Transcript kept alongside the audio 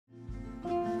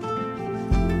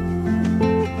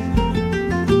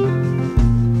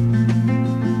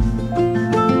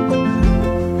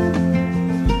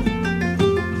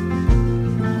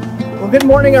Good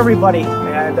morning, everybody,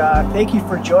 and thank you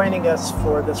for joining us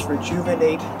for this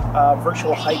Rejuvenate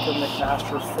virtual hike in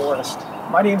McMaster Forest.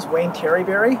 My name is Wayne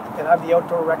Terryberry, and I'm the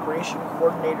Outdoor Recreation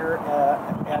Coordinator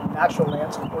and Natural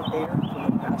Lands Coordinator for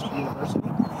McMaster University.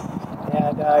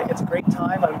 And it's a great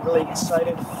time. I'm really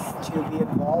excited to be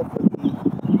involved with the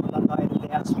Alumni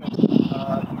Advancement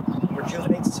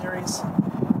Rejuvenate series.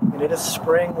 And it is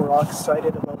spring. We're all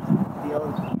excited about the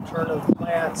return of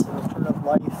plants and return of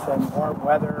life and warm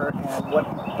weather, and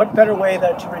what better way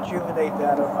than to rejuvenate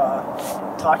than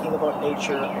talking about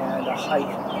nature and a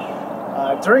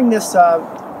hike. During this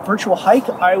virtual hike,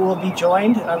 I will be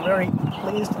joined, and I'm very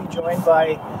pleased to be joined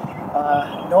by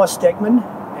Noah Stegman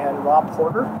and Rob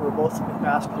Porter, who are both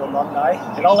McMaster alumni,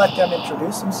 and I'll let them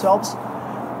introduce themselves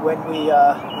when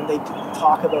they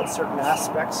talk about certain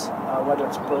aspects, whether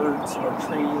it's birds or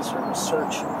trees or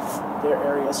research, their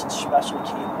areas of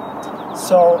specialty.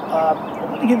 So I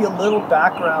want to give you a little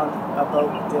background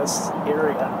about this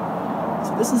area.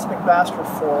 So this is McMaster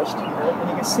Forest here, and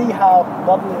you can see how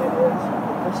lovely it is in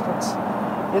the distance.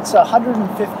 It's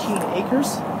 115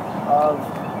 acres of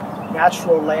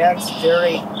natural lands,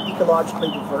 very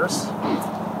ecologically diverse,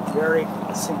 very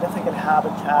significant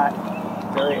habitat,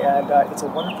 and it's a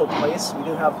wonderful place. We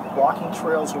do have walking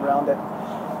trails around it,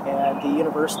 and the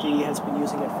university has been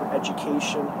using it for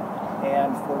education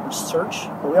and for research.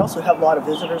 But we also have a lot of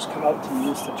visitors come out to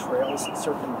use the trails, and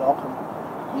certainly welcome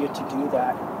you to do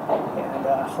that. And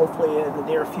hopefully in the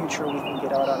near future we can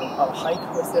get out on a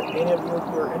hike with it, any of you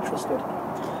who are interested.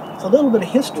 So a little bit of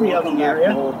history of the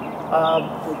area.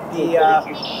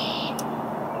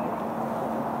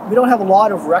 We don't have a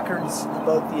lot of records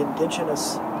about the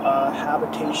indigenous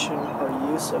habitation or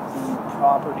use of the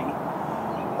property,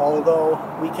 although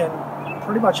we can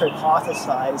pretty much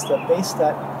hypothesize that based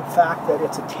on the fact that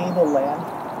it's a tableland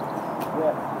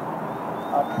with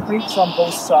creeks on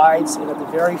both sides, and at the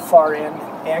very far end,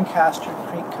 Ancaster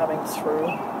Creek coming through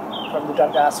from the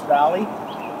Dundas Valley,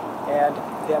 and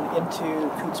then into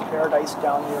Coots Paradise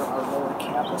down near our lower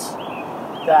campus,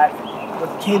 that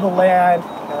with the tableland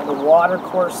and the water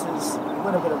courses, it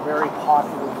would have been a very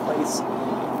popular place.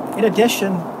 In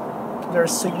addition,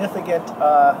 there's significant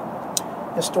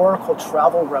historical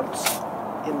travel routes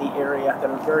in the area that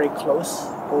are very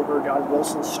close over on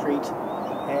Wilson Street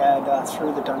and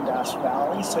through the Dundas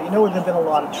Valley. So you know there's been a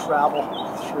lot of travel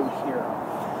through here.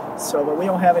 So, but we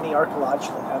don't have any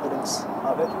archaeological evidence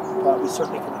of it, but we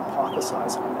certainly can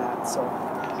hypothesize on that. So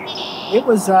it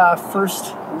was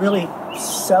first really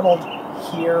settled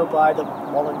here by the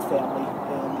Mullen family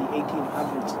in the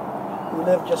 1800s, who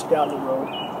lived just down the road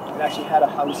and actually had a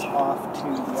house off to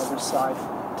the other side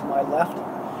to my left.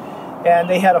 And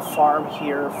they had a farm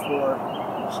here for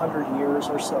 100 years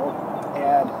or so.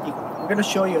 And we're going to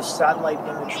show you a satellite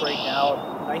image right now of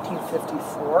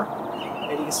 1954.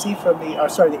 And you can see from the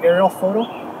aerial photo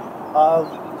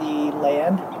of the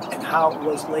land and how it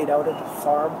was laid out into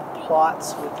farm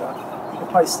plots. With you can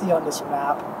probably see on this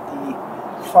map the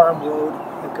farm road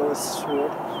that goes through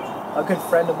it. A good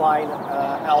friend of mine,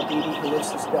 Al Beatty, who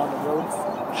lives just down the road,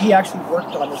 he actually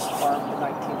worked on this farm in the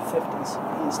 1950s.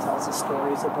 He tells us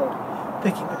stories about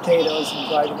picking potatoes and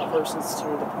driving the horses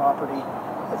through the property,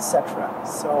 etc.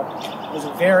 So it was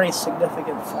a very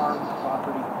significant farm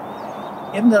property.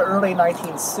 In the early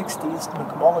 1960s,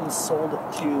 McMullen sold it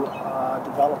to a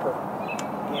developer.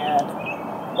 And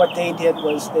what they did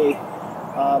was they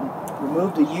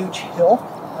removed a huge hill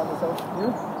that was out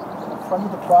here in the front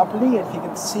of the property. And if you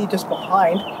can see just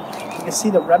behind, you can see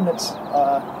the remnants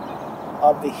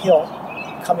of the hill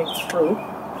coming through,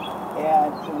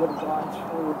 and it would have gone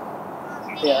through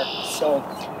there. So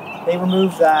they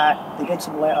removed that. They did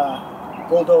some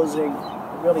bulldozing,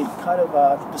 really kind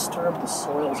of disturbed the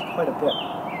soils quite a bit.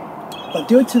 But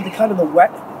due to the kind of the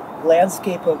wet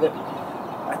landscape of it,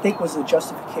 I think was a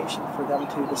justification for them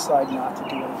to decide not to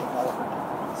do any development.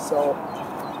 So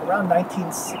around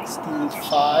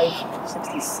 1965,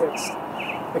 66,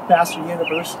 McMaster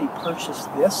University purchased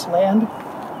this land,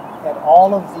 and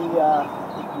all of the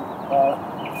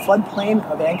floodplain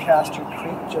of Ancaster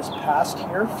Creek just passed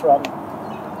here from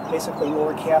basically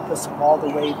lower campus all the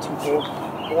way to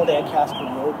Old Ancaster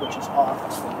Road, which is off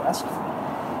to the west.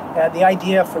 And the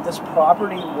idea for this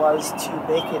property was to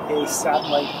make it a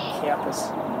satellite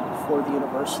campus for the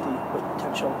university with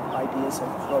potential ideas of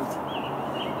growth.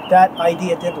 That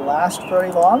idea didn't last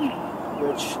very long,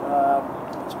 which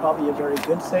is probably a very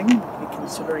good thing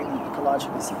considering the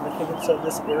ecological significance of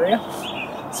this area.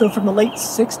 So from the late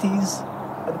 60s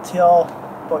until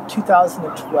about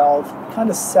 2012, it kind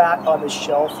of sat on the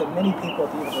shelf, and many people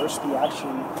at the university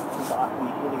actually forgot we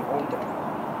really owned it.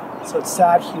 So it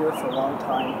sat here for a long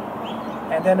time.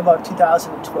 And then about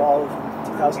 2012 and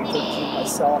 2013,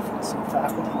 myself and some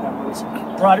faculty members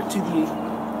brought it to the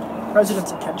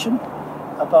president's attention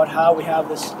about how we have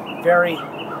this very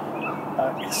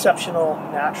exceptional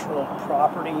natural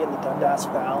property in the Dundas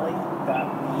Valley that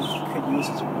we could use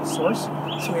as a resource.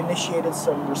 So we initiated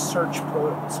some research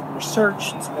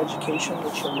and some education,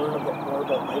 which you'll learn a bit more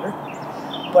about later.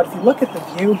 But if you look at the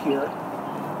view here,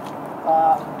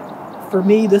 for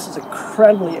me this is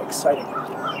incredibly exciting,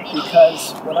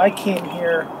 because when I came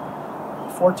here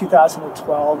before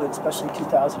 2012, and especially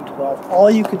 2012, all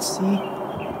you could see,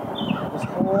 this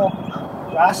whole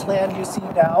grassland you see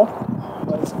now,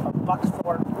 was a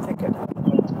buckthorn thicket,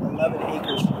 about 11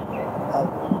 acres of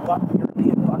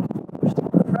European buckthorn, which is an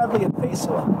incredibly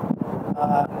invasive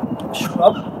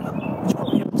shrub, which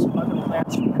prohibits other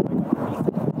plants from growing underneath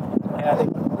it. And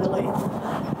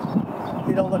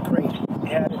they don't look great.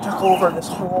 And it took over this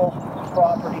whole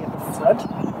property in the front,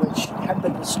 which had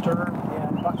been disturbed,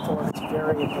 and buckthorn is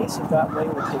very invasive that way.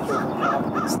 It will take over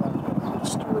properties that have been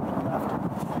disturbed and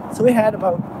left. So we had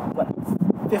about,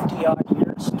 50 odd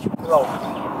years to grow.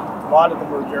 A lot of them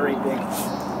were very big.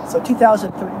 So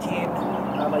 2013,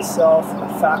 myself,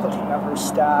 faculty members,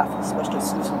 staff, especially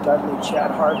Susan Dudley, Chad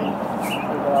Harvey,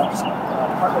 from the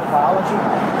Department of Biology,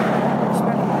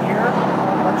 spent a year,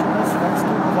 much of this, and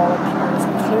student volunteers,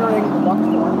 clearing the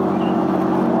buckthorn,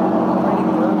 finding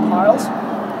burn piles,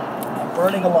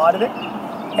 burning a lot of it,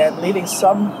 and leaving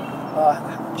some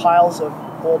piles of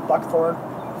old buckthorn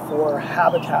for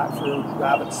habitat for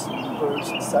rabbits and birds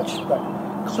and such, but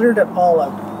cleared it all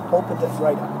out, opened it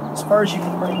right up, as far as you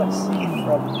can pretty much see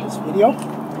from this video.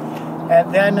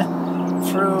 And then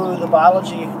through the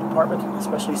biology department,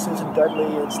 especially Susan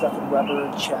Dudley and Stephen Weber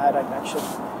and Chad I mentioned,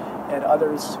 and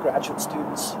others, graduate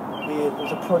students,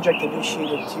 there's a project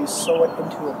initiated to sow it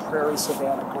into a prairie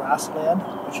savanna grassland,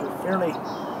 which are fairly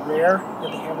rare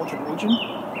in the Hamilton region.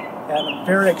 And I'm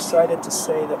very excited to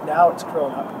say that now it's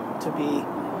grown up to be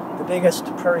the biggest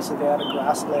prairie savanna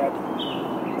grassland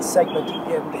segment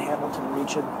in the Hamilton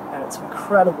region, and it's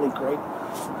incredibly great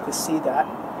to see that.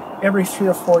 Every 3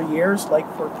 or 4 years, like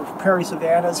for prairie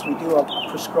savannas, we do a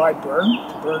prescribed burn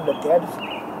to burn the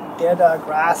dead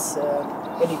grass and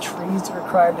any trees that are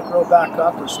trying to grow back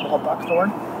up, or small buckthorn,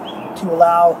 to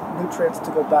allow nutrients to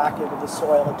go back into the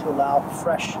soil and to allow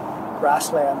fresh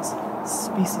grasslands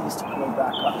species to grow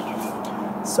back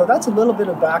up. So that's a little bit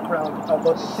of background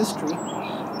about the history.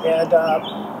 And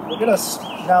we're going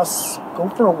to now go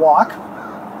for a walk,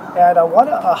 and I want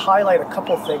to highlight a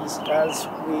couple things as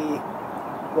we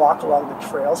walk along the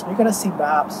trails. You're going to see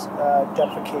maps,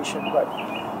 identification, but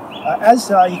as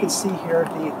you can see here,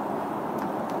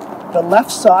 the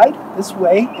left side, this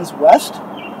way, is west,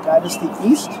 that is the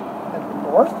east and the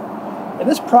north. And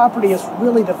this property is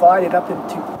really divided up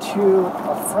into two,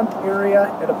 a front area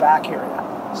and a back area.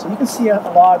 So you can see a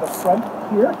lot of the front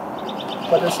here,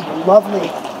 but there's some lovely,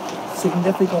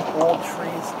 significant old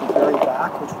trees at the very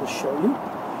back, which we'll show you.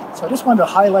 So I just wanted to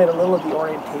highlight a little of the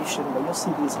orientation, but you'll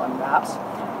see these on maps.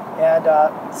 And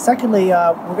secondly,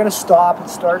 we're going to stop and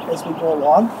start as we go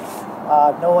along.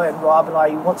 Noah and Rob and I,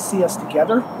 you won't see us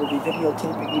together. We'll be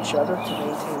videotaping each other to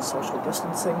maintain social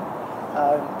distancing,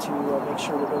 to make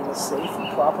sure we're doing this safe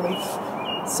and properly.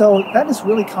 So that is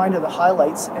really kind of the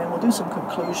highlights, and we'll do some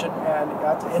conclusion, and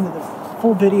at the end of the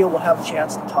full video we'll have a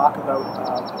chance to talk about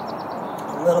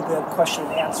a little bit of question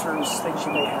and answers, things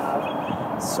you may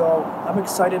have. So I'm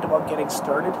excited about getting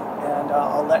started, and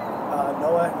I'll let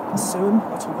Noah soon,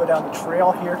 once we go down the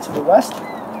trail here to the west,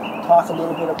 talk a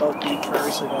little bit about the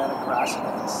prairie savanna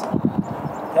grasslands.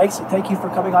 So, thanks, and thank you for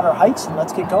coming on our hikes, and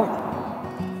let's get going.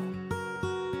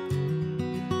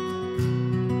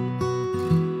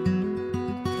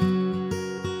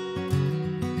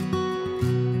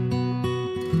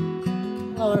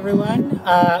 Hello everyone,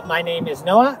 my name is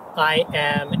Noah. I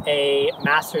am a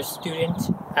master's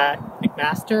student at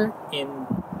McMaster.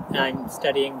 I'm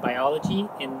studying biology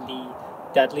in the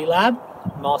Dudley lab.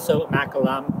 I'm also a Mac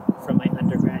alum from my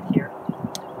undergrad here.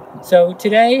 So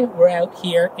today we're out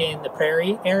here in the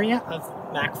prairie area of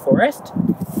Mac Forest,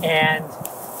 and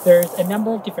there's a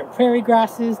number of different prairie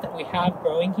grasses that we have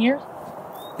growing here.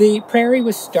 The prairie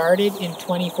was started in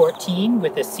 2014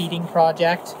 with a seeding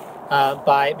project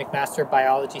by McMaster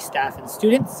biology staff and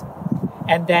students.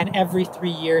 And then every 3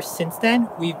 years since then,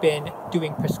 we've been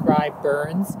doing prescribed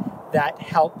burns that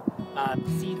help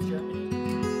seeds germinate.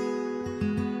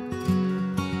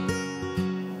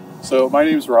 So my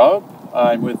name is Rob.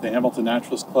 I'm with the Hamilton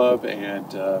Naturalist Club,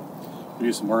 and we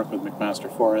do some work with McMaster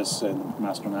Forest and the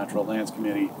McMaster Natural Lands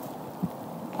Committee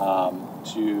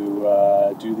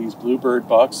to do these bluebird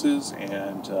boxes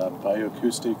and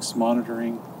bioacoustics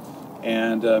monitoring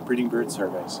and breeding bird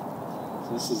surveys. So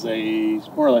this is a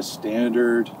more or less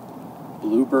standard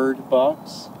bluebird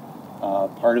box,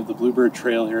 part of the bluebird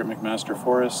trail here at McMaster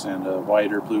Forest and a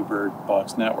wider bluebird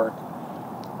box network.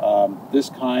 This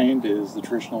kind is the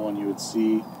traditional one you would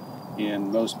see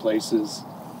in most places.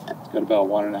 It's got about a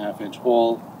 1.5 inch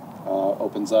hole,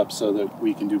 opens up so that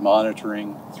we can do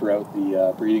monitoring throughout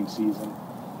the breeding season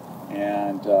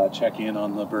and check in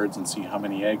on the birds and see how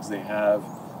many eggs they have,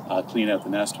 clean out the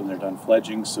nest when they're done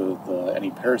fledging so that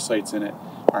any parasites in it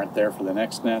aren't there for the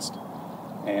next nest,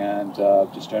 and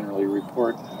just generally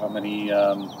report how many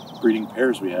breeding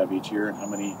pairs we have each year and how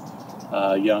many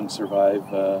young survive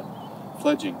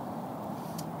fledging.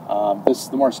 This is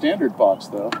the more standard box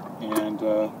though, and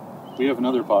we have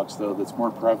another box though that's more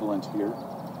prevalent here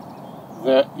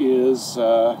that is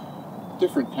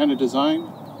different kind of design,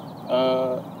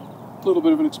 a little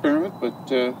bit of an experiment, but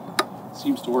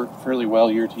seems to work fairly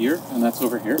well year to year, and that's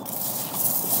over here.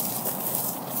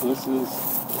 So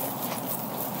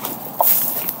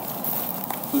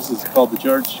this is called the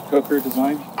George Coker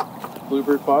design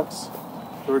bluebird box.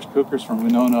 George Coker's from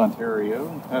Winona, Ontario.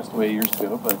 He passed away years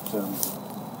ago, but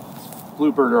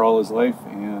bluebirder all his life,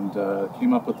 and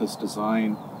came up with this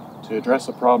design to address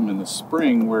a problem in the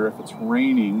spring where if it's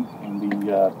raining and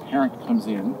the parent comes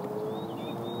in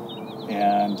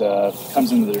and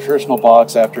comes into the traditional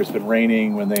box after it's been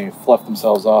raining, when they fluff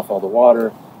themselves off all the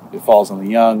water, it falls on the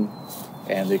young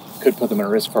and they could put them at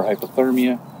risk for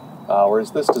hypothermia.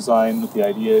 Whereas this design, the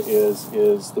idea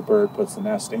is the bird puts the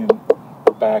nest in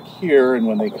back here, and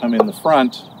when they come in the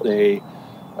front, they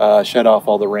shed off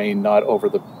all the rain, not over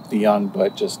the young,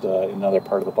 but just another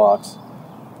part of the box.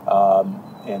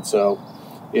 And so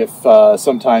if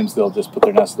sometimes they'll just put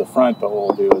their nest to the front, but what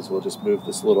we'll do is we'll just move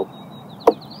this little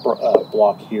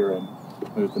block here and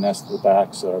move the nest to the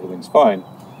back so everything's fine.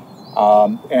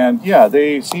 And yeah,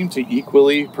 they seem to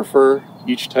equally prefer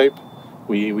each type.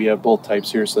 We have both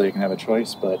types here so they can have a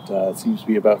choice, but it seems to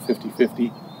be about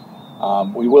 50-50.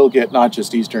 We will get not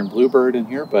just eastern bluebird in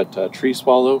here, but tree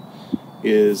swallow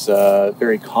is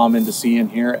very common to see in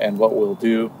here, and what we'll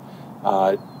do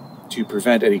to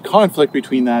prevent any conflict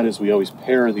between that is we always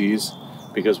pair these,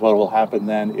 because what will happen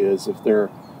then is if they're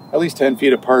at least 10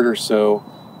 feet apart or so,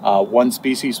 one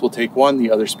species will take one, the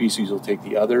other species will take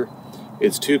the other.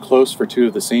 It's too close for two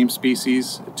of the same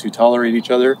species to tolerate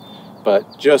each other,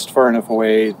 but just far enough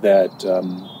away that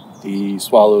the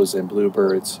swallows and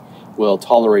bluebirds will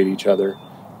tolerate each other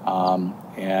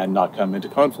and not come into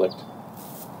conflict.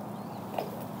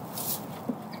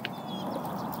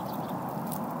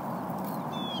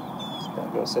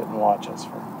 Gonna go sit and watch us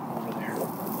from over there.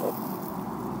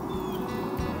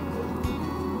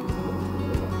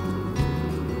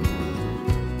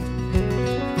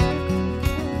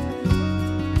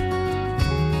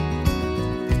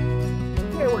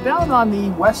 Okay, we're down on the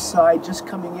west side, just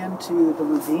coming into the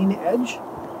ravine edge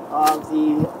of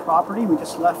the property. We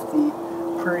just left the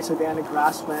prairie savanna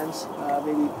grasslands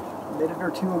maybe a minute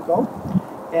or two ago,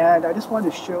 and I just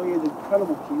wanted to show you the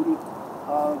incredible beauty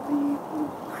of the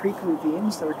creek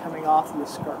ravines that are coming off the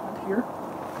escarpment here,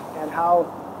 and how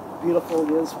beautiful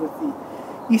it is with the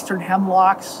eastern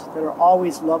hemlocks that are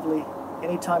always lovely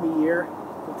any time of year.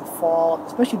 With the fall,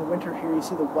 especially in the winter here, you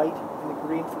see the white and the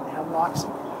green from the hemlocks.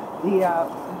 The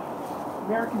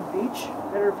American beech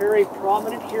that are very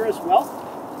prominent here as well,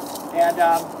 and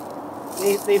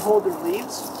they hold their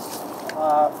leaves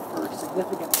for a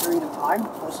significant period of time,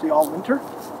 mostly all winter,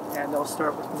 and they'll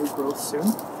start with new growth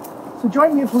soon. So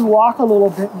join me if we walk a little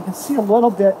bit. You can see a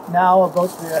little bit now about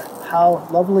how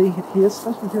lovely it is,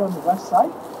 especially here on the west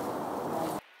side.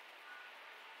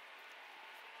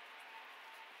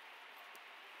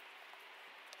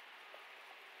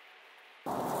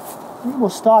 We'll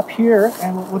stop here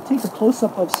and we'll take a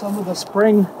close-up of some of the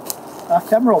spring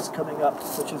ephemerals coming up,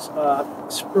 which is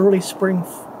early spring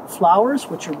flowers,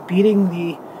 which are beating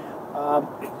the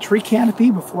tree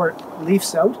canopy before it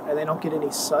leaves out and they don't get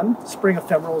any sun. Spring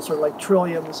ephemerals are like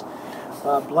trilliums,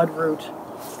 bloodroot,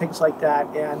 things like that.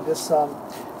 And this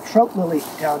trout lily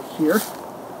down here,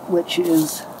 which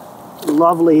is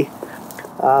lovely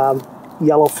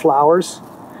yellow flowers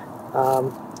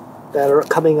that are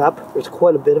coming up. There's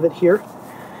quite a bit of it here,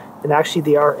 and actually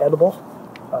they are edible.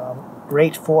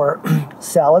 Great for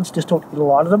salads, just don't eat a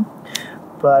lot of them,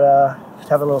 but to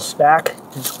have a little snack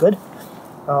is good.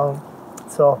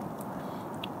 So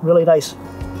really nice.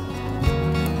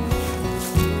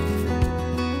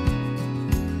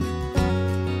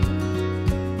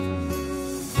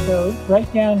 So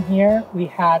right down here we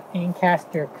have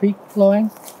Ancaster Creek flowing,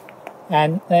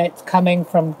 and it's coming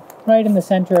from right in the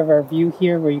center of our view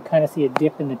here, where you kind of see a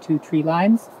dip in the two tree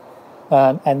lines.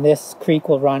 and this creek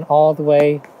will run all the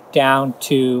way down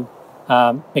to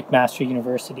McMaster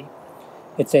University.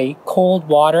 It's a cold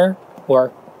water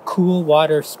or cool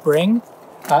water spring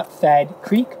fed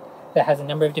creek that has a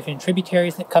number of different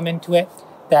tributaries that come into it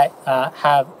that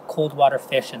have cold water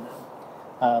fish in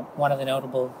them. One of the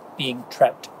notable being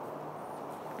trout.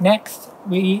 Next,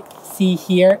 we see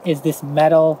here is this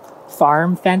metal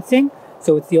farm fencing.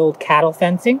 So it's the old cattle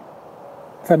fencing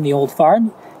from the old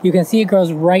farm. You can see it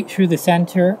goes right through the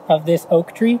center of this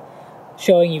oak tree,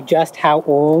 showing you just how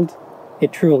old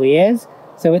it truly is.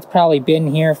 So it's probably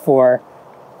been here for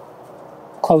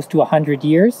close to 100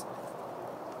 years.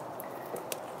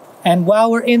 And while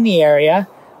we're in the area,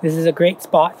 this is a great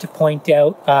spot to point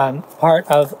out part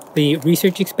of the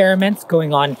research experiments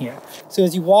going on here. So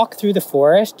as you walk through the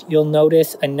forest, you'll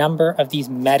notice a number of these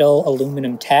metal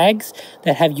aluminum tags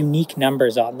that have unique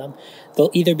numbers on them.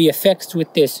 They'll either be affixed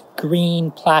with this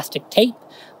green plastic tape,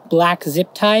 black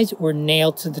zip ties, or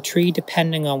nailed to the tree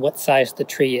depending on what size the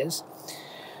tree is.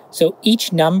 So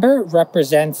each number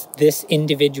represents this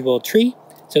individual tree.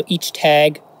 So each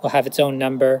tag will have its own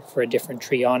number for a different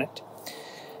tree on it.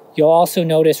 You'll also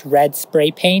notice red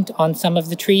spray paint on some of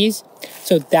the trees.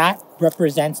 So that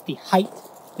represents the height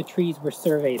the trees were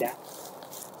surveyed at.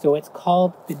 So it's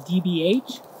called the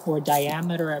DBH, or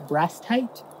diameter at breast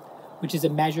height, which is a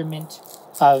measurement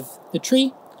of the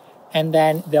tree. And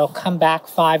then they'll come back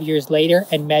 5 years later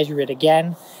and measure it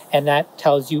again. And that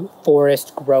tells you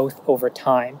forest growth over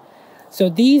time. So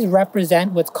these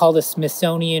represent what's called a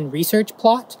Smithsonian research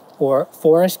plot, or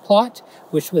forest plot,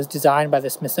 which was designed by the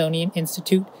Smithsonian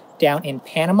Institute down in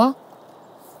Panama.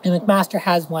 And McMaster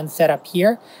has one set up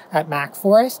here at Mac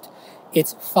Forest.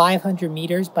 It's 500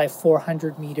 meters by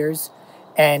 400 meters,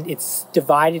 and it's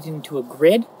divided into a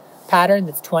grid pattern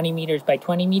that's 20 meters by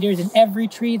 20 meters, and every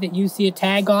tree that you see a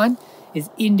tag on is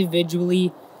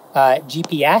individually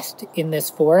GPSed in this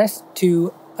forest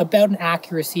to about an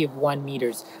accuracy of 1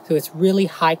 meter. So it's really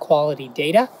high quality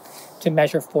data to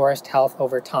measure forest health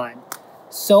over time.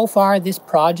 So far, this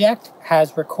project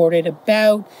has recorded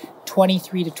about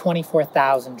 23 to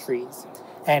 24,000 trees,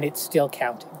 and it's still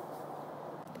counting.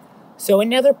 So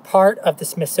another part of the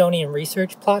Smithsonian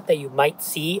research plot that you might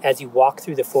see as you walk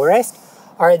through the forest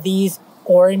are these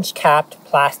orange-capped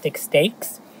plastic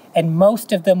stakes, and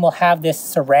most of them will have this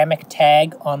ceramic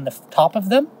tag on the top of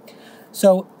them.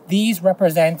 So these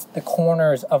represent the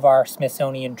corners of our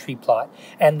Smithsonian tree plot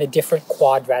and the different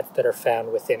quadrats that are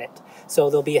found within it. So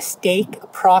there'll be a stake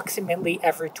approximately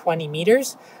every 20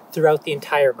 meters throughout the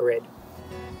entire grid.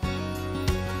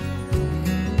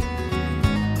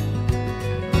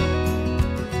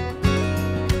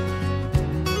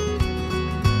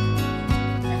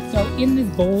 So in this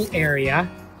bowl area,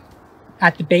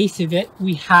 at the base of it,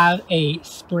 we have a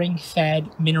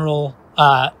spring-fed mineral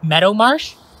meadow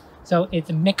marsh. So it's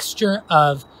a mixture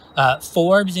of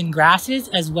forbs and grasses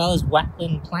as well as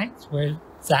wetland plants, where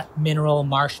that mineral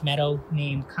marsh meadow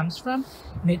name comes from.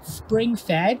 And it's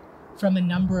spring-fed from a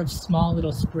number of small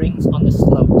little springs on the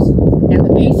slopes. And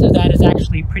the base of that is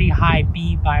actually a pretty high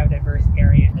bee biodiverse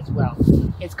area as well.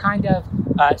 It's kind of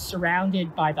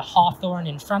surrounded by the hawthorn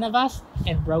in front of us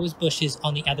and rose bushes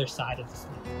on the other side of the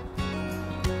slope.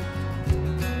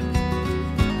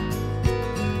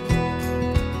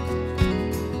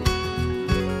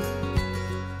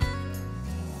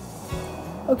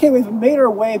 Okay, we've made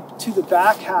our way to the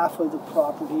back half of the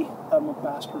property of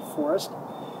McMaster Forest,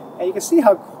 and you can see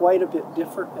how quite a bit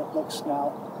different it looks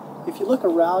now. If you look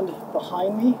around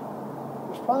behind me,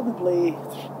 there's probably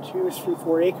 2, 3,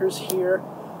 4 acres here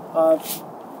of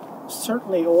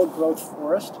certainly old growth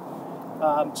forest.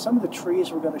 Some of the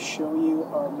trees we're going to show you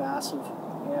are massive,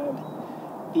 and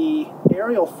the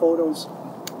aerial photos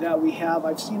that we have,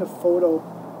 I've seen a photo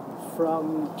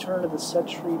from the turn of the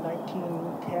century,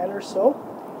 1910 or so,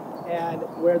 and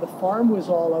where the farm was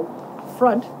all out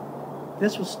front,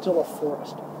 this was still a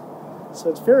forest. So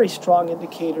it's a very strong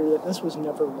indicator that this was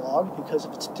never logged because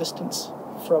of its distance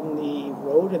from the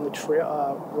road and the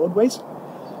roadways.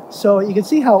 So you can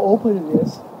see how open it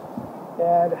is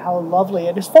and how lovely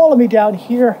it is. Follow me down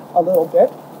here a little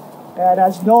bit. And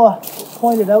as Noah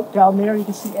pointed out down there, you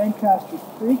can see Ancaster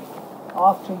Creek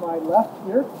off to my left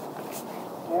here.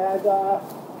 And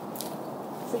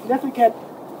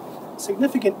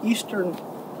significant eastern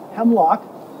hemlock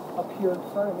up here in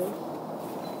front of me.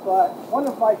 But one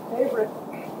of my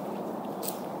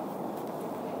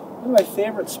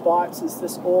favorite spots is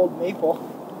this old maple.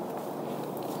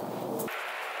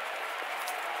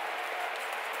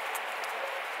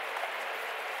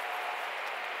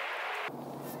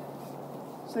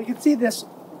 So you can see this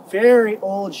very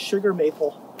old sugar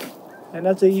maple And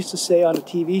as they used to say on a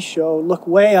TV show, look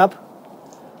way up,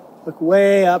 look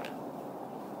way up.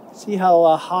 See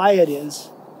how high it is,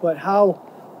 but how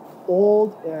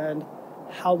old and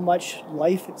how much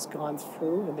life it's gone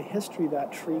through and the history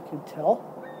that tree can tell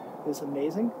is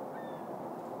amazing.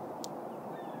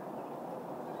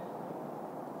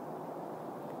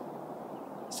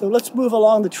 So let's move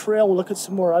along the trail. We'll look at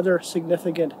some more other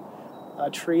significant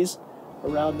trees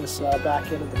around this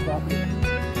back end of the property.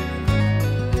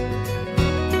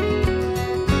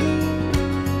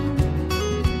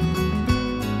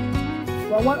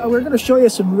 Well, we're going to show you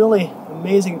some really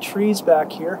amazing trees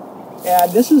back here.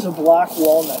 And this is a black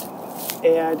walnut.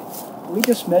 And we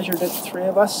just measured it, the three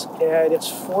of us, and it's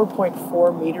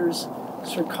 4.4 meters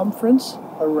circumference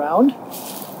around,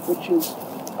 which is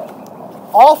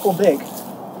awful big.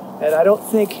 And I don't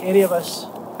think any of us,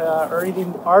 or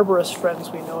even arborist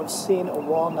friends we know, have seen a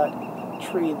walnut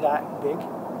tree that big.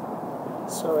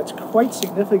 So it's quite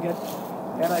significant,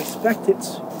 and I expect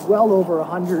it's well over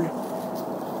 100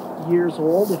 years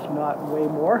old, if not way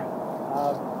more.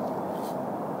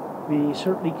 We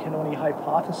certainly can only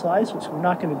hypothesize, which we're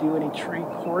not going to do any tree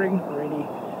coring or any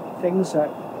things that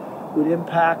would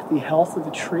impact the health of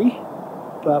the tree,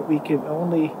 but we can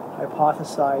only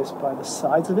hypothesize by the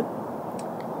size of it.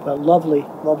 But lovely,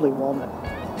 lovely walnut.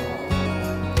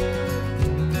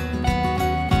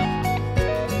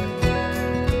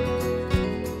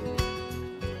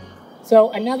 So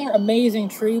another amazing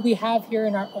tree we have here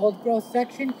in our old growth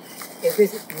section is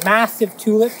this massive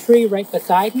tulip tree right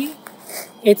beside me.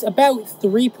 It's about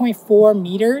 3.4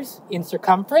 meters in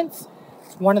circumference.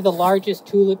 It's one of the largest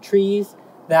tulip trees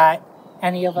that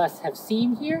any of us have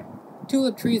seen here.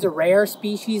 Tulip tree is a rare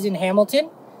species in Hamilton.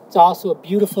 It's also a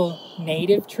beautiful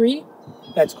native tree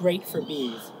that's great for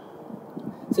bees.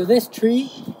 So this tree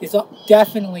is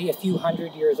definitely a few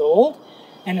hundred years old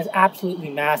and is absolutely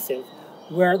massive.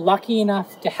 We're lucky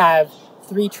enough to have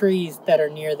 3 trees that are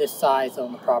near this size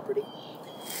on the property.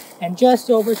 And just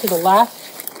over to the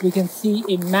left, we can see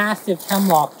a massive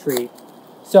hemlock tree.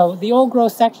 So the old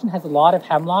growth section has a lot of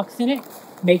hemlocks in it,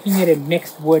 making it a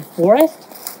mixed wood forest.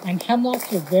 And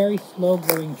hemlocks are very slow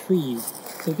growing trees.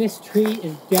 So this tree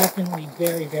is definitely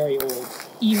very, very old,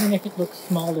 even if it looks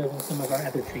smaller than some of our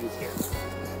other trees here.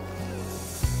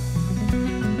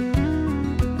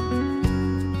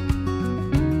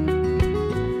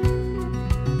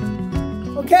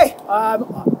 Okay, I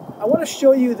want to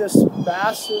show you this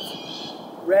massive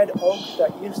red oak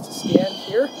that used to stand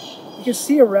here. You can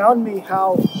see around me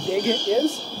how big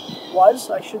it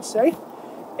was, I should say.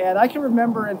 And I can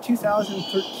remember in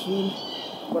 2013,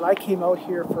 when I came out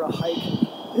here for a hike,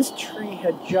 this tree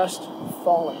had just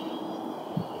fallen.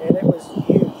 And it was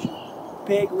huge.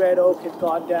 Big red oak had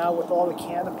gone down with all the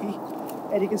canopy.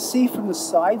 And you can see from the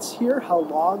sides here how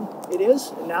long it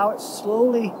is. And now it's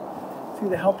slowly, through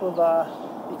the help of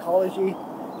ecology,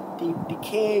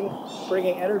 decaying,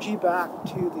 bringing energy back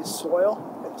to the soil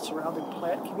and the surrounding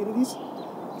plant communities.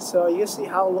 So you can see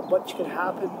how much could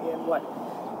happen in,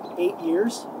 8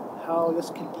 years, how this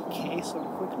can decay so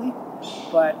quickly.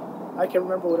 But I can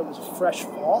remember when it was a fresh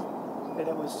fall, and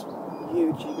it was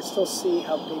huge. You can still see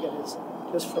how big it is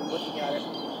just from looking at it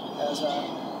as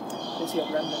you see a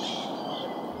remnant of it.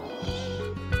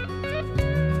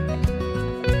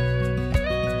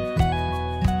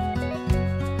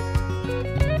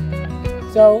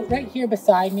 So right here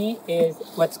beside me is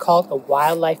what's called a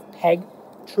wildlife peg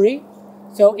tree.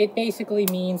 So it basically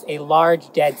means a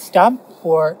large dead stump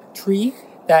or tree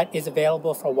that is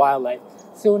available for wildlife.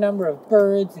 So a number of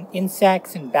birds and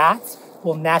insects and bats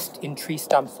will nest in tree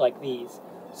stumps like these.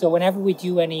 So whenever we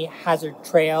do any hazard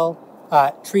trail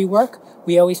tree work,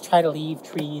 we always try to leave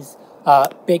trees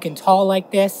big and tall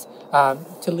like this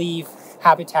to leave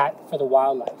habitat for the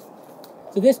wildlife.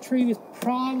 So this tree was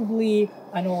probably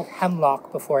an old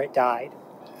hemlock before it died.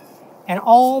 And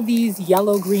all these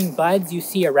yellow-green buds you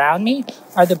see around me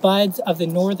are the buds of the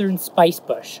northern spice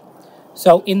bush.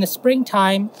 So in the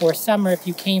springtime or summer, if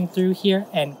you came through here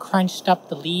and crunched up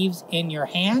the leaves in your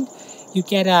hand, you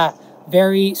get a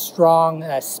very strong,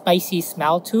 spicy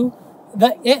smell to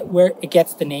where it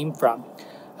gets the name from.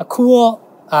 A cool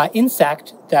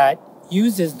insect that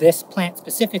uses this plant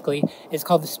specifically is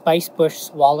called the spice bush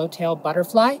swallowtail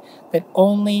butterfly that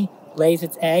only lays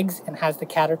its eggs and has the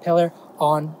caterpillar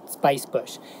on spice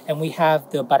bush. And we have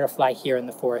the butterfly here in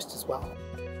the forest as well.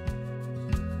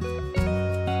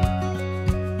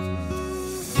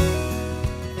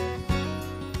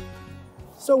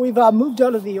 So we've moved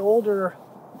out of the older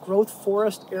growth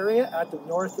forest area at the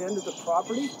north end of the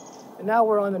property, and now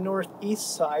we're on the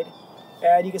northeast side,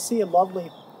 and you can see a lovely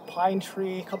pine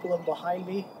tree, a couple of them behind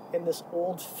me, in this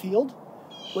old field.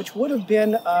 which would have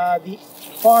been the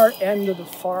far end of the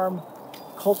farm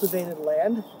cultivated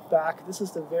land back. This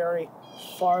is the very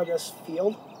farthest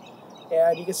field.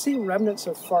 And you can see remnants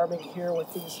of farming here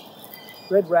with these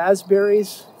red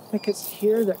raspberries thickets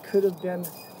here that could have been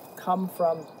come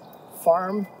from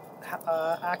farm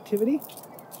activity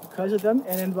because of them.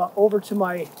 And then over to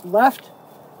my left,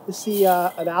 you see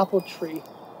an apple tree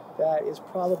that is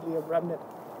probably a remnant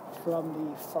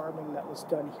from the farming that was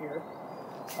done here.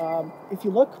 If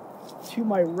you look to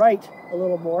my right a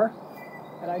little more,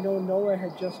 and I know Noah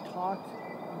had just talked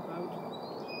about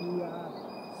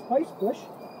the spice bush.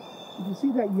 You can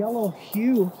see that yellow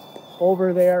hue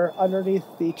over there underneath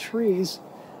the trees.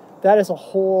 That is a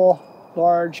whole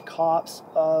large copse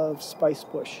of spice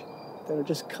bush that are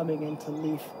just coming into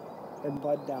leaf and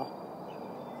bud now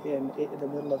in the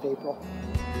middle of April.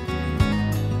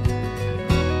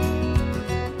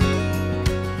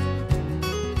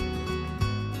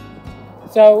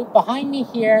 So behind me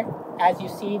here, as you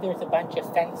see, there's a bunch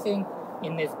of fencing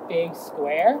in this big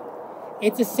square.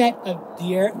 It's a set of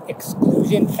deer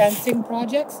exclusion fencing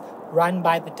projects run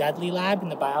by the Dudley Lab in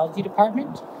the biology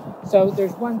department. So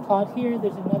there's one plot here,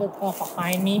 there's another plot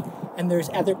behind me, and there's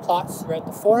other plots throughout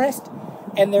the forest.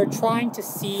 And they're trying to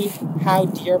see how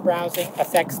deer browsing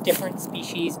affects different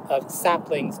species of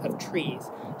saplings of trees.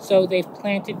 So they've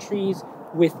planted trees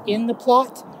within the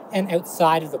plot and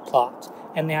outside of the plot.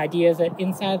 And the idea is that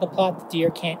inside of the plot, the deer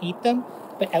can't eat them,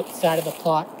 but outside of the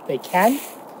plot, they can.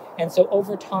 And so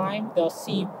over time, they'll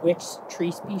see which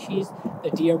tree species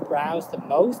the deer browse the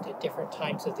most at different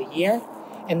times of the year.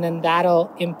 And then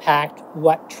that'll impact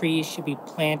what trees should be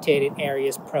planted in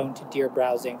areas prone to deer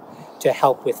browsing to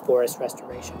help with forest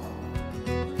restoration.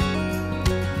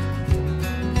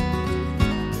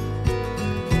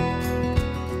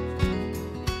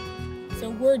 So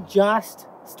we're just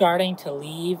starting to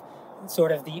leave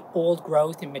sort of the old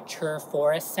growth and mature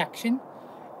forest section.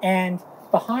 And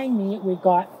behind me, we've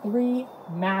got 3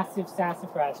 massive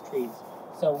sassafras trees.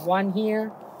 So one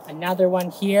here, another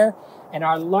one here, and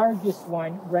our largest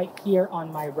one right here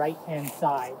on my right-hand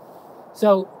side.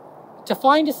 So to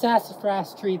find a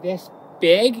sassafras tree this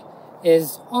big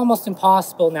is almost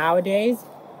impossible nowadays.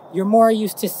 You're more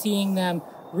used to seeing them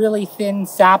really thin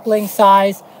sapling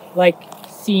size, like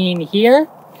seen here.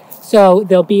 So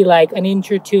they'll be like an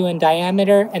inch or 2 in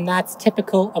diameter, and that's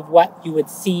typical of what you would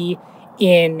see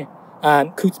in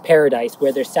Coots Paradise,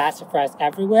 where there's sassafras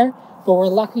everywhere. But we're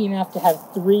lucky enough to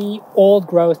have 3 old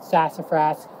growth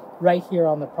sassafras right here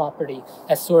on the property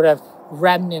as sort of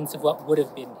remnants of what would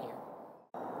have been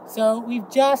here. So we've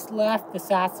just left the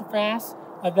sassafras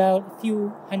about a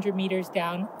few hundred meters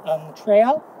down on the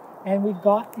trail, and we've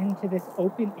got into this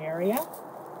open area.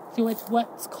 So it's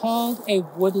what's called a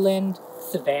woodland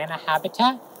savanna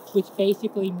habitat, which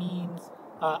basically means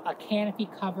a canopy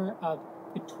cover of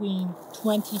between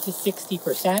 20 to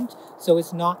 60%. So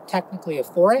it's not technically a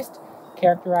forest,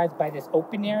 characterized by this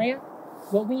open area.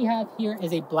 What we have here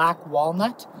is a black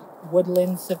walnut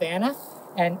woodland savanna,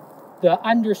 and the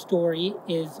understory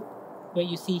is what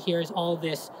you see here is all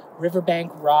this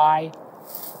riverbank rye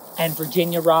and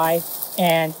Virginia rye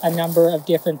and a number of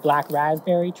different black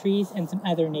raspberry trees and some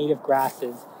other native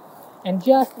grasses. And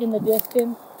just in the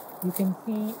distance, you can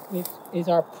see it is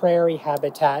our prairie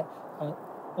habitat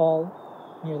all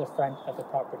near the front of the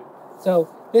property.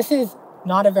 So this is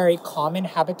not a very common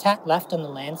habitat left on the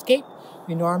landscape.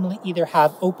 We normally either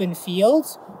have open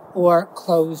fields or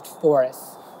closed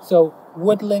forests. So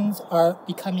woodlands are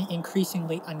becoming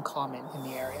increasingly uncommon in the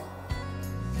area.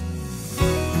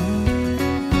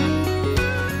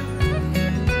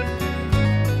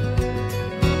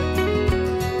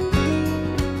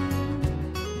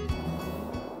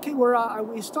 Okay,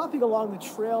 we're stopping along the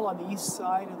trail on the east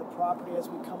side of the property as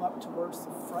we come up towards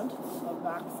the front of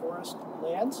Mac Forest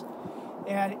lands.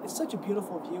 And it's such a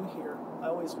beautiful view here. I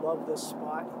always love this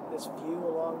spot, this view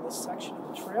along this section of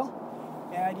the trail.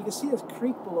 And you can see this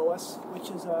creek below us, which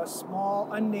is a small,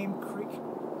 unnamed creek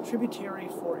tributary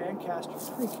for Ancaster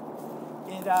Creek.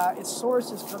 Its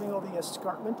source is coming over the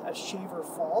escarpment at Shaver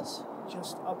Falls,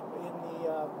 just up in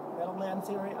the Meadowlands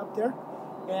area up there.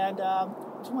 And I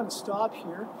just want to stop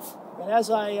here. And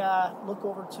as I look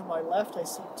over to my left, I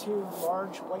see 2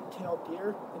 large white-tailed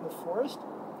deer in the forest.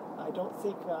 I don't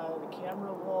think the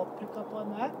camera will pick up on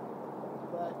that,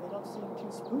 but they don't seem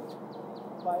too spooked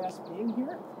by us being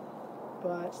here.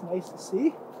 But it's nice to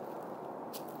see.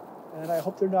 And I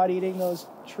hope they're not eating those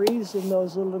trees in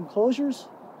those little enclosures.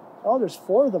 Oh, there's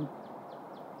 4 of them.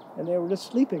 And they were just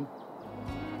sleeping.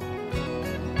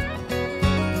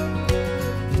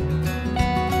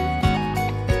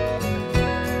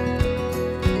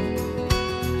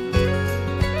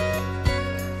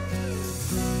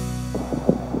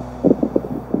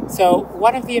 So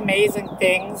one of the amazing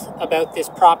things about this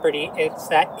property is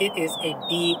that it is a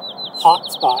bee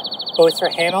hotspot, both for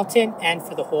Hamilton and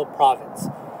for the whole province.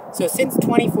 So since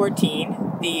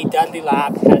 2014, the Dudley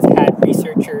Lab has had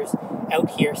researchers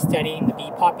out here studying the bee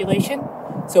population.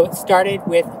 So it started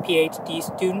with a PhD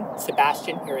student,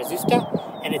 Sebastian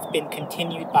Irazusta, and it's been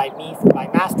continued by me for my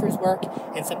master's work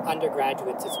and some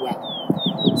undergraduates as well.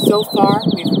 So far,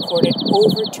 we've recorded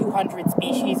over 200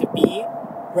 species of bee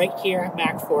right here at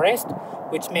Mac Forest,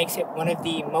 which makes it one of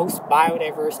the most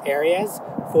biodiverse areas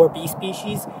for bee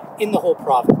species in the whole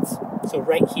province. So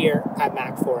right here at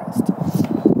Mac Forest.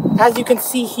 As you can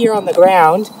see here on the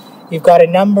ground, you've got a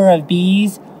number of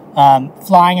bees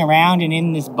flying around and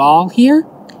in this ball here.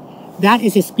 That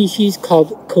is a species called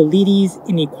Colides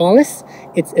inequalis.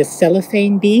 It's a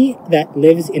cellophane bee that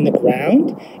lives in the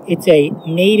ground. It's a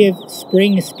native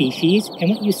spring species, and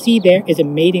what you see there is a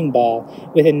mating ball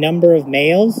with a number of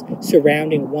males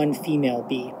surrounding one female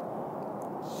bee.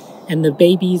 And the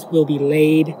babies will be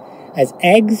laid as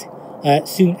eggs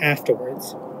soon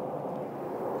afterwards.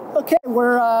 Okay,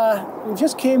 we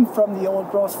just came from the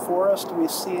old growth forest. We've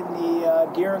seen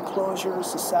the deer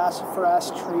enclosures, the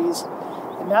sassafras trees,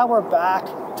 and now we're back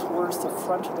towards the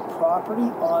front of the property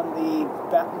on the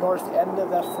north end of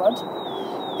that front.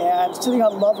 And sitting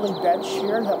on a lovely bench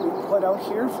here that we put out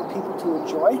here for people to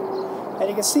enjoy. And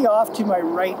you can see off to my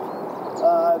right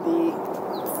the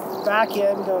back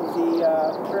end of the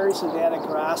prairie savanna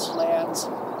grasslands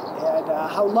and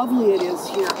how lovely it is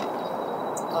here.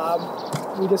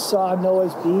 We just saw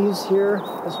Noah's bees here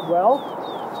as well.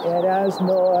 And as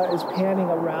Noah is panning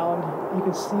around, you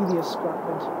can see the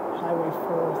escarpment, Highway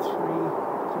 403,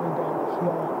 coming down the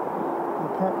hill. The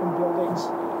apartment buildings,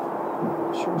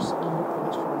 I'm sure some of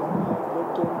Mr. Longhead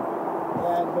lived in.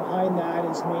 And behind that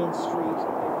is Main Street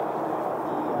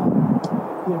and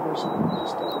the University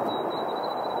just down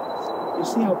there. You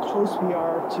see how close we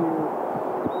are to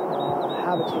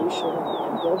habitation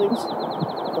and buildings,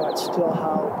 but still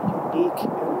how unique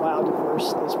and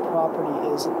biodiverse this property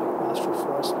is at McMaster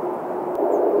Forest.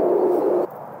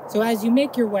 So as you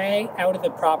make your way out of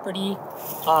the property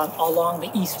along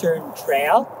the Eastern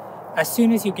Trail, as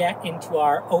soon as you get into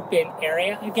our open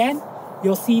area again,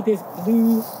 you'll see this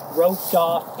blue roped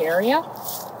off area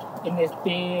in this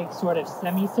big sort of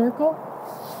semicircle.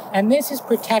 And this is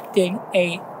protecting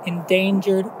an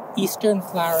endangered eastern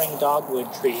flowering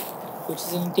dogwood tree, which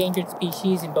is an endangered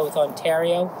species in both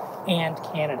Ontario and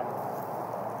Canada.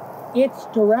 It's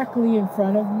directly in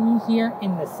front of me here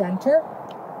in the center.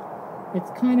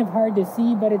 It's kind of hard to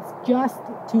see, but it's just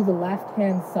to the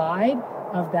left-hand side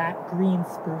of that green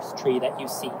spruce tree that you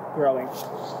see growing.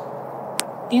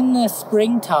 In the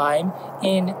springtime,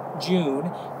 in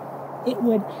June, it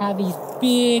would have these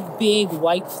big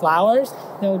white flowers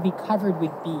that would be covered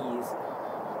with bees.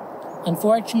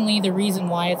 Unfortunately, the reason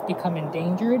why it's become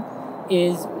endangered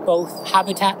is both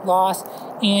habitat loss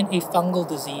and a fungal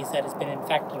disease that has been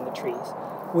infecting the trees.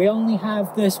 We only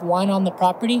have this one on the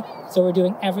property, so we're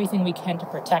doing everything we can to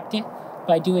protect it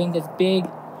by doing this big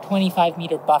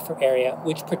 25-meter buffer area,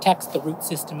 which protects the root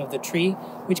system of the tree,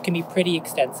 which can be pretty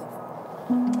extensive.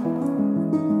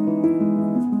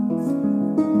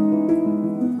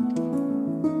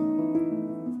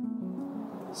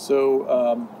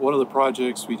 So one of the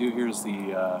projects we do here is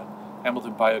the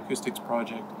Hamilton Bioacoustics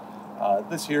project.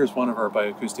 This here is one of our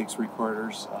bioacoustics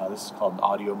recorders. This is called an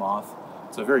audio moth.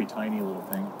 It's a very tiny little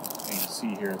thing. And you can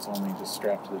see here it's only just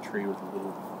strapped to the tree with a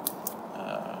little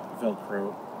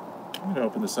Velcro. I'm going to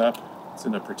open this up. It's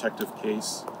in a protective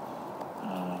case.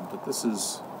 But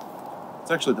it's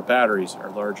actually the batteries are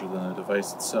larger than the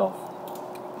device itself.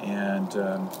 And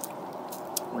the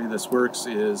way this works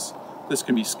is this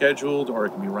can be scheduled or it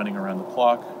can be running around the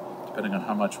clock, depending on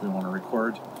how much we want to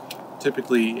record.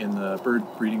 Typically in the bird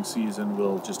breeding season,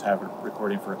 we'll just have it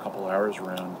recording for a couple hours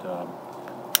around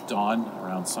dawn,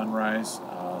 around sunrise,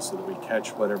 so that we catch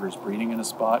whatever's breeding in a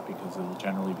spot because it'll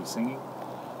generally be singing.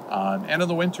 And in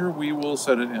the winter, we will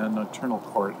set it in a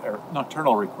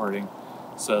nocturnal recording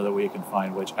so that we can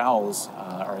find which owls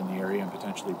are in the area and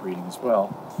potentially breeding as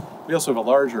well. We also have a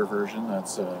larger version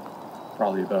that's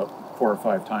probably about 4 or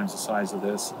 5 times the size of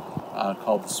this,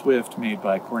 called the Swift, made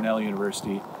by Cornell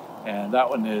University. And that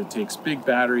one, it takes big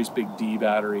batteries, big D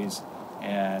batteries,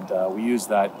 and we use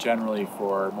that generally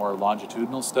for more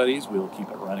longitudinal studies. We'll keep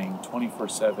it running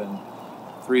 24/7,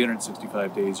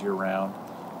 365 days year-round.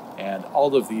 And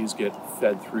all of these get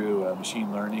fed through a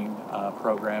machine learning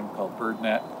program called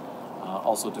BirdNet,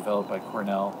 also developed by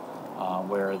Cornell,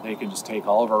 where they can just take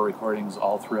all of our recordings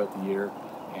all throughout the year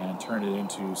and turn it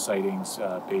into sightings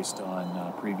based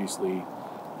on previously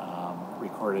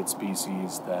recorded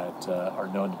species that are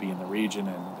known to be in the region,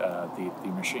 and the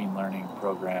machine learning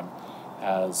program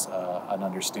has an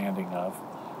understanding of.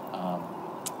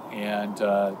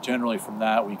 Generally from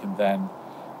that we can then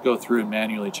go through and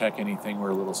manually check anything we're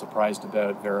a little surprised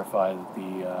about, verify that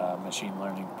the machine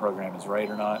learning program is right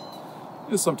or not.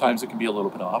 Because sometimes it can be a little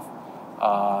bit off,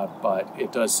 but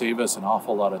it does save us an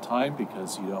awful lot of time,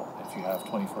 because if you have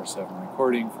 24/7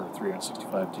 recording for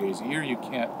 365 days a year, you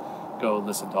can't go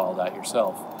listen to all that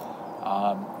yourself.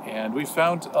 And we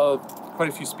found quite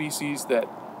a few species that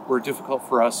were difficult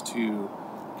for us to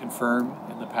confirm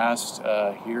in the past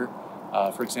here.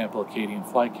 For example, Acadian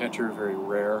flycatcher, very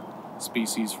rare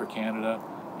species for Canada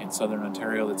in southern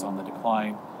Ontario that's on the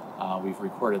decline. We've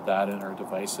recorded that in our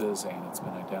devices and it's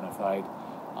been identified.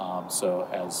 So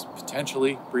as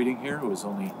potentially breeding here, it was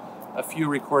only a few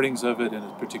recordings of it in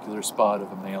a particular spot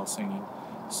of a male singing.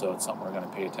 So it's something we're going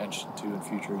to pay attention to in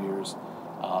future years.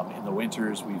 In the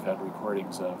winters, we've had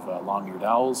recordings of long-eared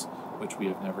owls, which we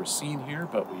have never seen here,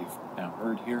 but we've now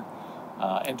heard here.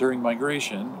 And during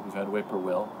migration, we've had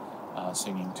whippoorwill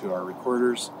singing to our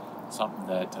recorders, something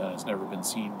that has never been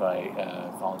seen by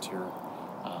volunteer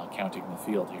counting in the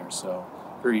field here. So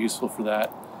very useful for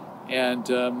that. And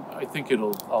I think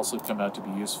it'll also come out to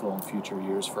be useful in future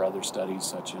years for other studies,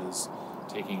 such as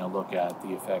taking a look at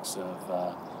the effects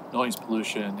of noise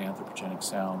pollution, anthropogenic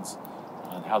sounds,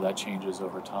 and how that changes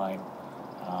over time.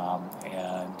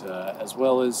 As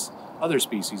well as other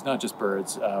species, not just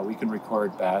birds. We can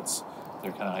record bats,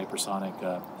 their kind of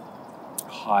hypersonic,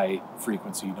 high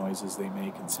frequency noises they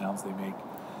make and sounds they make,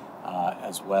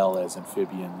 as well as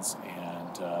amphibians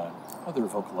and other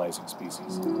vocalizing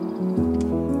species.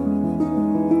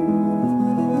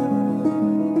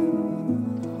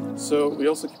 So we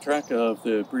also keep track of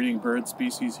the breeding bird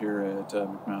species here at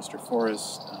McMaster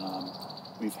Forest.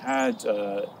 We've had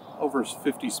over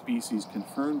 50 species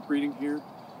confirmed breeding here,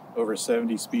 over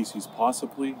 70 species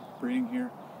possibly breeding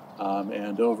here,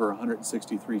 and over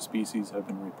 163 species have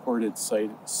been reported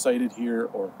sighted here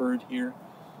or heard here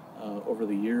over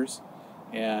the years.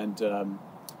 And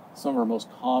some of our most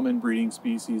common breeding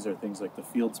species are things like the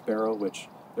field sparrow, which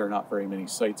there are not very many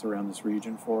sites around this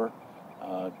region for.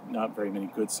 Not very many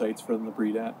good sites for them to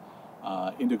breed at.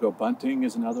 Indigo bunting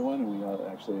is another one, and we have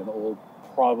actually an old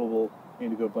probable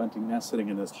indigo bunting nest sitting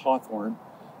in this hawthorn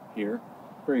here.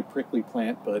 Very prickly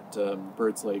plant, but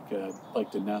birds like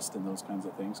to nest in those kinds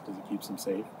of things because it keeps them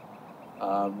safe.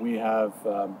 We have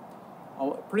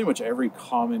pretty much every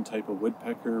common type of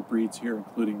woodpecker breeds here,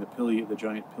 including the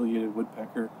giant pileated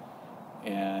woodpecker,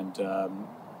 and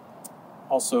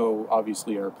also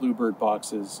obviously our bluebird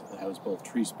boxes that house both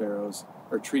tree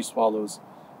swallows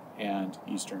and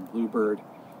eastern bluebird.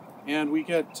 And we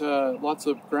get lots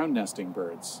of ground nesting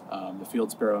birds. The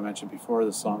field sparrow I mentioned before,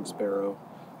 the song sparrow.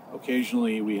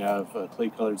 Occasionally we have a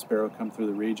clay-colored sparrow come through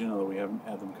the region, although we haven't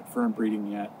had them confirmed breeding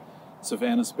yet.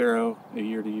 Savannah sparrow,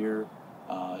 year to year.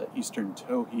 Eastern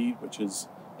towhee, which is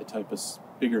a type of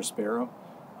bigger sparrow.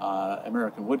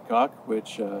 American woodcock,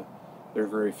 which there are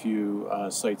very few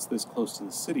sites this close to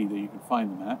the city that you can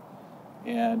find them at.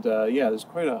 And yeah, there's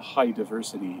quite a high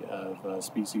diversity of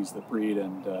species that breed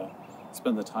and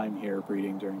spend the time here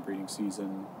breeding during breeding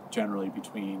season, generally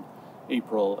between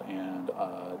April and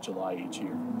July each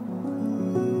year.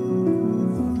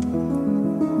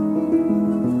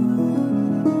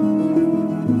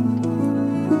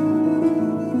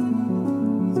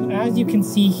 So as you can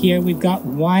see here, we've got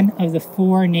one of the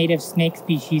 4 native snake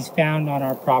species found on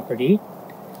our property.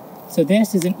 So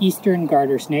this is an eastern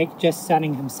garter snake, just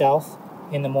sunning himself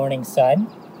in the morning sun.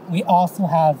 We also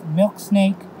have milk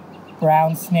snake,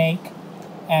 brown snake,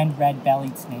 and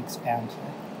red-bellied snakes found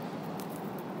here.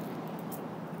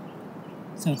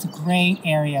 So it's a great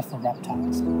area for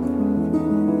reptiles.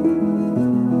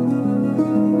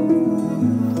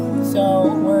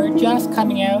 So we're just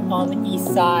coming out on the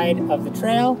east side of the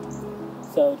trail.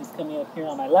 So just coming up here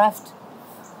on my left.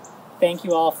 Thank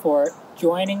you all for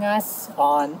joining us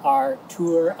on our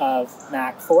tour of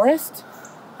Mac Forest.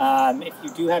 If you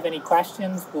do have any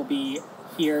questions, we'll be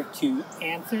here to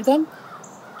answer them.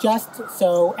 Just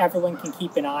so everyone can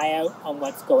keep an eye out on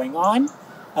what's going on.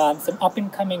 Some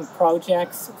up-and-coming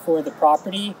projects for the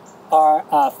property are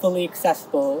a fully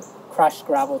accessible crushed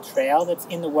gravel trail that's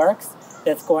in the works,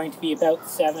 that's going to be about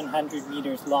 700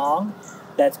 meters long,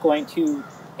 that's going to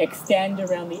extend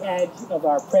around the edge of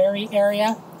our prairie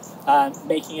area,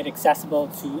 making it accessible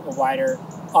to a wider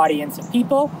audience of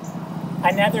people.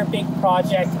 Another big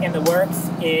project in the works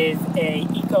is a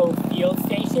eco field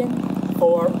station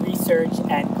for research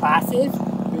and classes,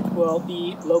 which will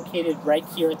be located right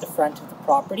here at the front of the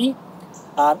property.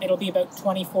 It'll be about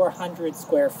 2,400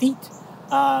 square feet.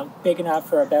 big enough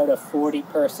for about a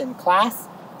 40-person class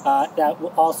that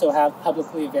will also have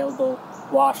publicly available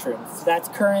washrooms. So that's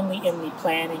currently in the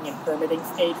planning and permitting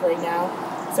stage right now.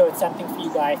 So it's something for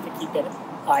you guys to keep an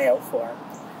eye out for.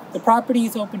 The property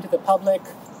is open to the public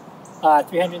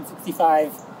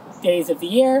 365 days of the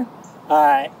year.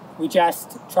 We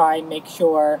just try and make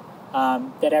sure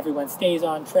that everyone stays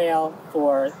on trail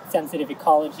for sensitive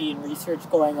ecology and research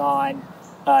going on.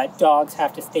 Dogs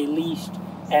have to stay leashed,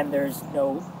 and there's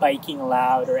no biking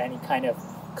allowed or any kind of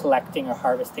collecting or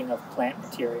harvesting of plant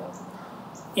material.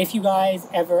 If you guys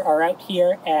ever are out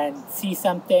here and see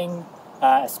something,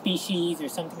 a species or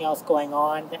something else going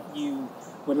on that you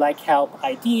would like help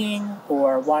IDing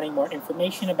or wanting more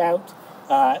information about,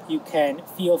 you can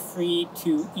feel free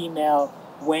to email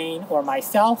Wayne or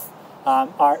myself.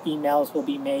 Our emails will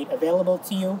be made available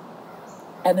to you.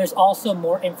 And there's also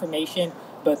more information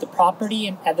about the property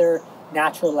and other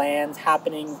natural lands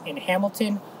happening in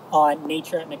Hamilton on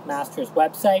Nature at McMaster's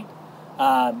website.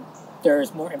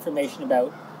 There's more information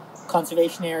about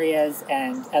conservation areas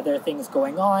and other things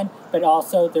going on, but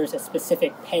also there's a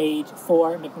specific page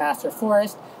for McMaster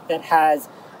Forest that has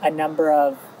a number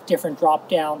of different drop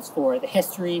downs for the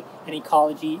history and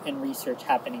ecology and research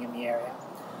happening in the area.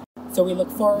 So we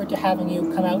look forward to having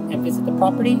you come out and visit the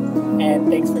property, and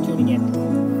thanks for tuning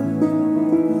in.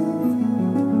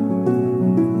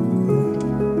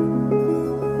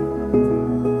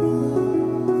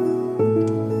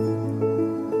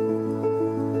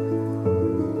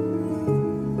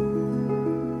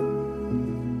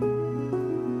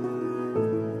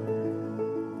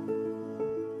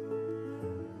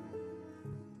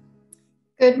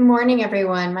 Good morning,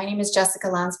 everyone. My name is Jessica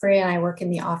Lansbury, and I work in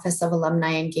the Office of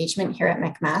Alumni Engagement here at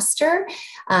McMaster.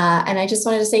 And I just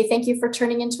wanted to say thank you for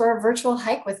turning into our virtual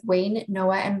hike with Wayne,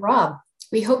 Noah, and Rob.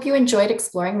 We hope you enjoyed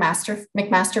exploring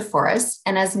McMaster Forest.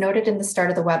 And as noted in the start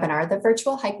of the webinar, the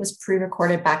virtual hike was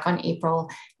pre-recorded back on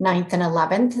April 9th and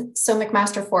 11th. So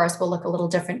McMaster Forest will look a little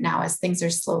different now as things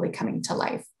are slowly coming to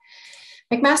life.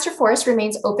 McMaster Forest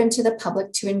remains open to the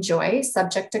public to enjoy,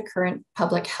 subject to current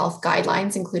public health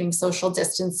guidelines, including social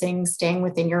distancing, staying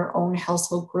within your own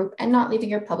household group, and not leaving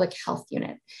your public health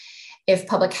unit. If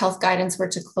public health guidance were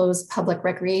to close public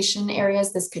recreation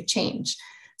areas, this could change.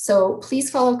 So please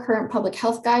follow current public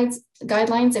health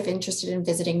guidelines if interested in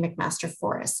visiting McMaster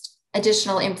Forest.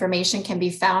 Additional information can be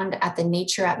found at the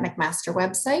Nature at McMaster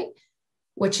website,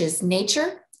 which is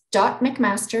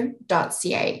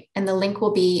nature.mcmaster.ca. And the link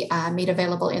will be made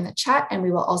available in the chat, and we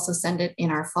will also send it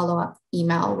in our follow-up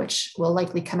email, which will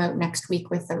likely come out next week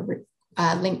with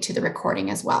a link to the recording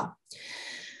as well.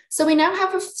 So we now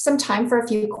have some time for a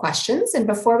few questions. And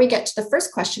before we get to the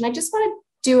first question, I just want to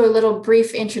do a little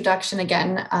brief introduction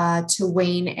again to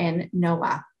Wayne and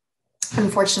Noah.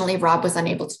 Unfortunately, Rob was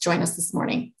unable to join us this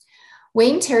morning.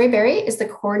 Wayne Terryberry is the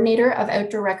coordinator of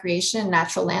outdoor recreation and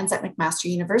natural lands at McMaster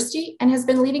University and has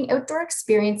been leading outdoor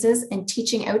experiences and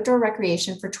teaching outdoor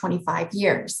recreation for 25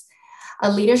 years. A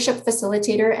leadership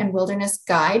facilitator and wilderness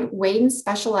guide, Wayne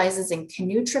specializes in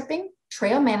canoe tripping,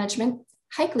 trail management,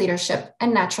 hike leadership,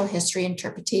 and natural history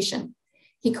interpretation.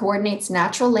 He coordinates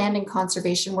natural land and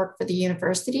conservation work for the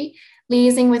university,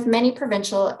 liaising with many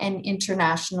provincial and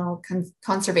international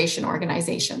conservation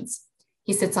organizations.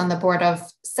 He sits on the board of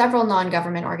several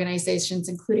non-government organizations,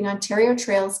 including Ontario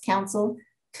Trails Council,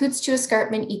 Coutts to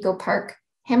Escarpment Eco Park,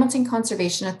 Hamilton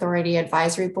Conservation Authority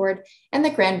Advisory Board, and the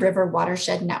Grand River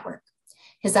Watershed Network.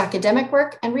 His academic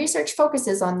work and research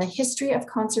focuses on the history of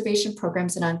conservation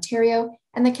programs in Ontario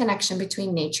and the connection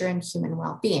between nature and human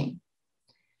well-being.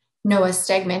 Noah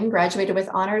Stegman graduated with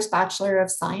Honors Bachelor of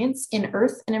Science in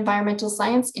Earth and Environmental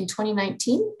Science in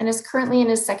 2019 and is currently in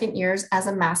his second years as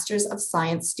a Master's of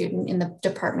Science student in the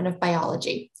Department of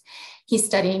Biology. He's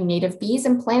studying native bees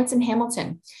and plants in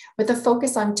Hamilton with a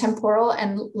focus on temporal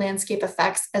and landscape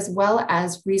effects as well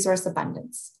as resource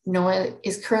abundance. Noah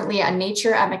is currently a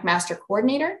Nature at McMaster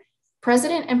coordinator,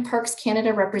 President and Parks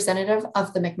Canada representative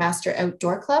of the McMaster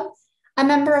Outdoor Club, a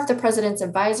member of the President's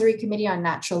Advisory Committee on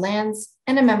Natural Lands,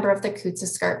 and a member of the Coutts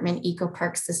Escarpment Eco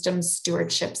Park Systems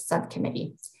Stewardship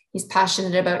Subcommittee. He's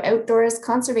passionate about outdoors,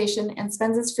 conservation, and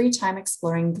spends his free time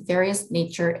exploring the various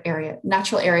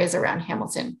natural areas around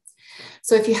Hamilton.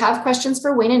 So if you have questions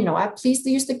for Wayne and Noah, please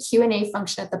use the Q&A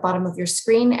function at the bottom of your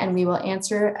screen, and we will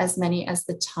answer as many as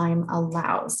the time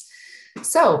allows.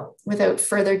 So without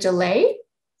further delay,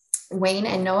 Wayne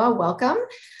and Noah, welcome.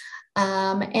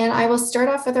 And I will start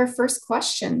off with our first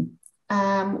question,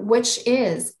 which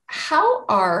is, how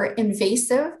are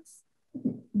invasive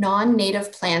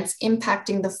non-native plants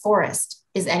impacting the forest?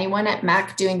 Is anyone at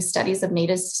MAC doing studies of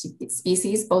native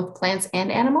species, both plants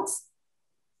and animals?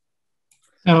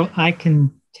 So I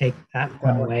can take that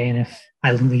one away, and if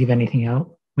I leave anything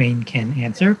out, Wayne can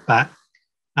answer. But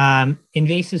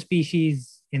invasive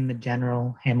species in the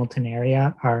general Hamilton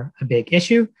area are a big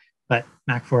issue, but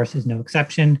Mac Forest is no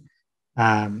exception.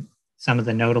 Some of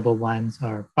the notable ones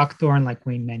are buckthorn, like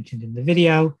Wayne mentioned in the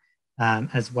video,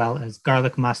 as well as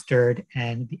garlic mustard,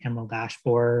 and the emerald ash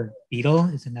borer beetle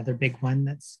is another big one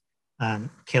that's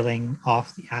killing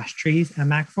off the ash trees at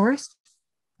Mac Forest.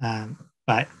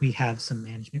 But we have some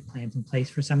management plans in place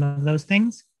for some of those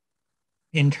things.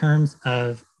 In terms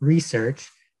of research,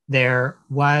 there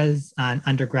was an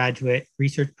undergraduate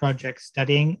research project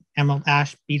studying emerald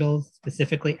ash beetles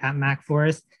specifically at Mac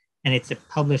Forest, and it's a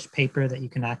published paper that you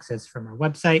can access from our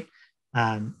website.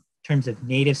 In terms of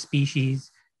native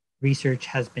species, research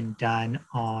has been done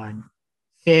on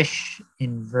fish,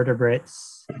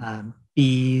 invertebrates,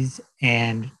 bees,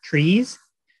 and trees.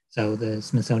 So the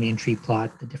Smithsonian tree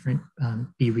plot, the different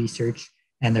bee research,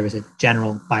 and there was a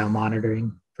general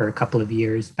biomonitoring for a couple of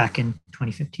years back in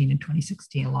 2015 and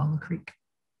 2016 along the creek.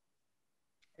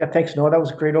 Yeah, thanks, Noah. That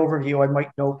was a great overview. I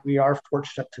might note we are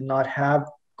fortunate to not have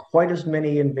quite as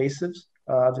many invasives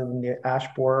other than the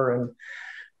ash borer and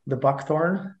the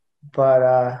buckthorn,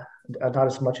 but not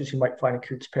as much as you might find in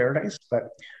Cootes Paradise. But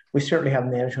we certainly have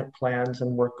management plans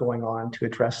and work going on to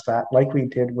address that, like we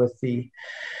did with the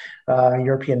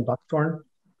European buckthorn.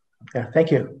 Yeah,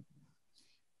 thank you.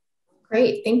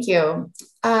 Great, thank you.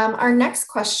 Our next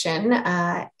question,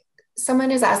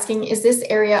 someone is asking, is this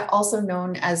area also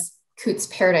known as Cootes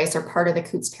Paradise or part of the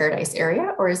Cootes Paradise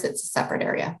area, or is it a separate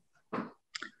area?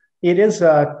 It is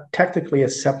technically a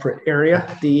separate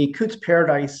area. The Cootes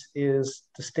Paradise is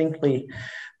distinctly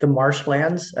the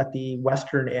marshlands at the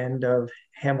western end of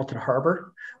Hamilton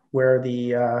Harbor, where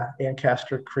the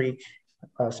Ancaster Creek,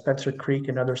 Spencer Creek,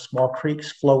 and other small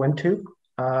creeks flow into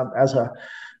as a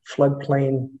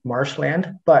floodplain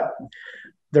marshland. But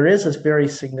there is this very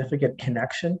significant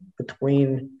connection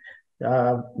between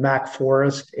Mac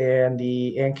Forest and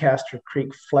the Ancaster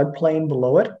Creek floodplain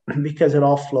below it, because it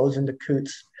all flows into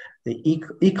Cootes. The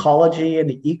ecology and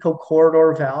the eco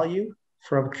corridor value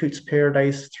from Cootes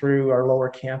Paradise through our lower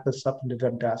campus up into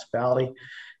Dundas Valley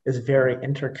is very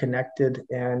interconnected.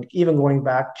 And even going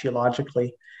back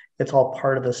geologically, it's all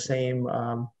part of the same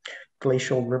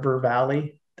glacial river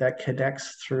valley that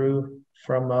connects through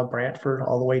from Brantford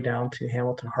all the way down to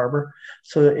Hamilton Harbor.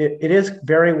 So it is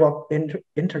very well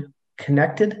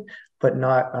interconnected, but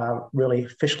not really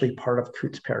officially part of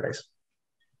Cootes Paradise.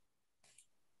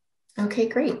 Okay,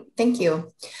 great. Thank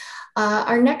you.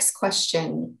 Our next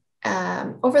question,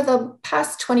 over the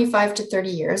past 25 to 30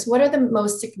 years, what are the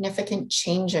most significant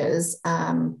changes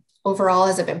overall?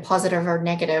 Has it been positive or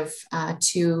negative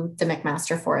to the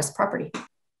McMaster Forest property?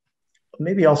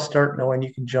 Maybe I'll start, Noah, and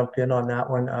you can jump in on that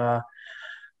one.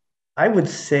 I would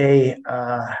say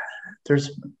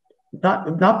there's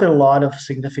not been a lot of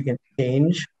significant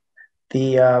change.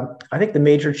 I think the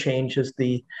major change is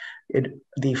the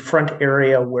front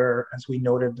area where, as we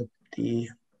noted, the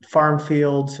farm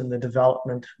fields and the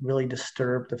development really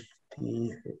disturbed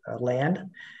the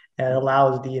land and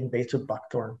allows the invasive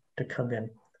buckthorn to come in.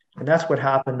 And that's what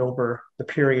happened over the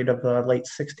period of the late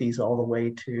 60s all the way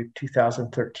to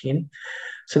 2013.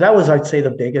 So that was, I'd say,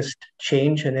 the biggest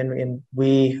change. And then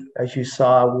we, as you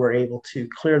saw, were able to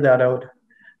clear that out,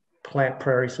 plant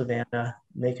prairie savanna,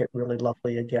 make it really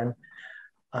lovely again.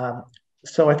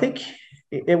 So I think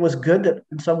it was good that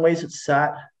in some ways it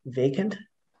sat vacant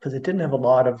because it didn't have a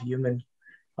lot of human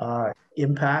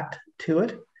impact to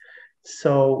it.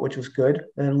 So, which was good,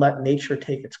 and let nature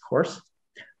take its course.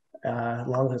 As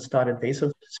long as it's not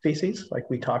invasive species like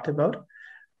we talked about.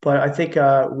 But I think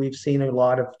we've seen a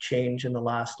lot of change in the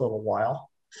last little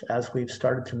while as we've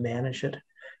started to manage it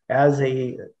as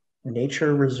a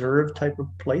nature reserve type of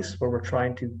place where we're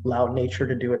trying to allow nature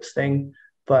to do its thing,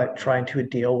 but trying to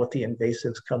deal with the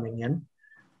invasives coming in.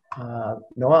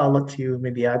 Noah, I'll let you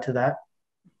maybe add to that.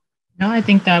 No, I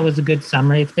think that was a good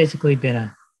summary. It's basically been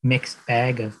a mixed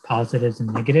bag of positives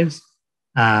and negatives.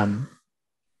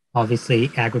 Obviously,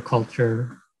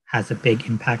 agriculture has a big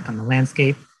impact on the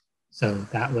landscape. So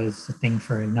that was a thing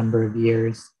for a number of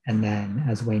years. And then,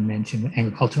 as Wayne mentioned, when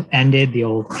agriculture ended, the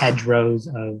old hedgerows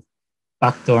of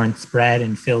buckthorn spread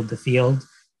and filled the field.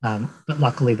 But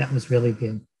luckily, that was really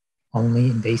the only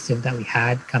invasive that we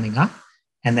had coming up.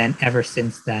 And then ever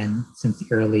since then, since the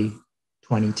early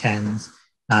 2010s,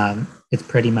 it's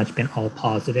pretty much been all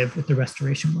positive with the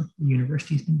restoration work the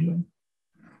university's been doing.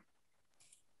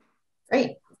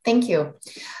 Great. Thank you.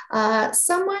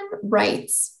 Someone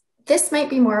writes, this might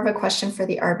be more of a question for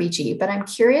the RBG, but I'm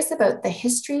curious about the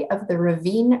history of the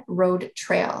Ravine Road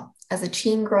Trail. As a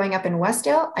teen growing up in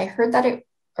Westdale, I heard that it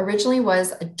originally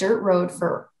was a dirt road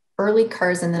for early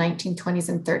cars in the 1920s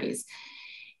and 30s.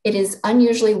 It is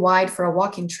unusually wide for a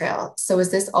walking trail. So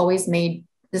this has always made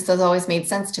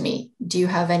sense to me. Do you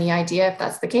have any idea if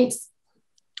that's the case?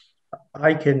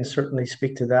 I can certainly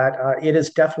speak to that. It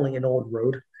is definitely an old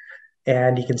road,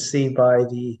 and you can see by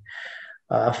the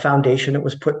foundation it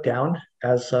was put down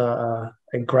as a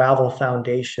gravel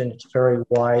foundation. It's very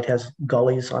wide, has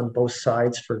gullies on both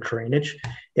sides for drainage.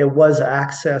 It was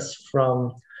accessed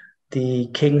from the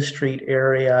King Street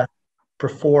area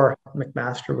before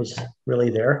McMaster was really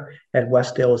there and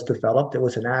Westdale was developed. It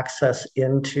was an access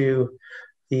into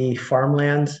the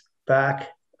farmlands back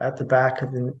at the back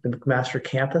of the McMaster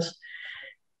campus.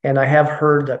 And I have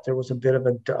heard that there was a bit of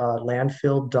a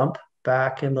landfill dump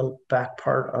back in the back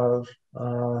part of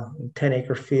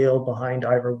 10-acre field behind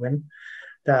Ivor Wynn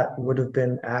that would have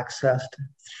been accessed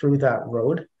through that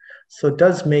road. So it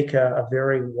does make a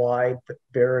very wide but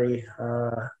very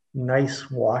nice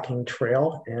walking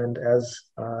trail. And as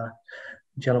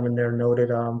gentleman there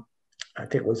noted, I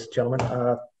think it was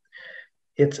gentleman,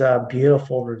 it's a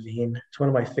beautiful ravine. It's one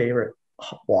of my favorite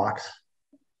walks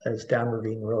as down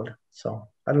Ravine Road. So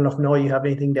I don't know if Noah, you have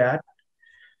anything to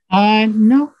add?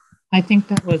 No, I think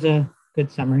that was a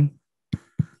good summary.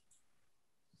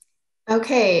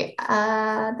 Okay,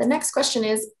 the next question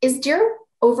is deer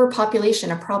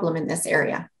overpopulation a problem in this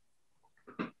area?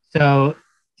 So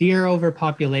deer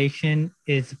overpopulation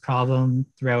is a problem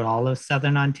throughout all of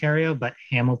Southern Ontario, but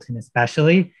Hamilton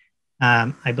especially.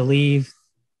 I believe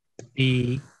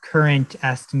the current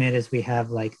estimate is we have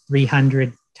like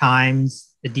 300 times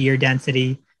the deer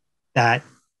density that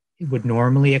would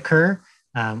normally occur,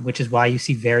 which is why you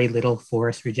see very little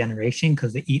forest regeneration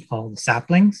because they eat all the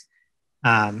saplings.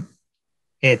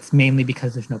 It's mainly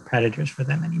because there's no predators for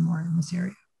them anymore in this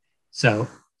area. So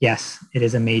yes, it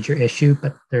is a major issue,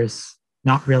 but there's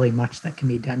not really much that can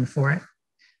be done for it,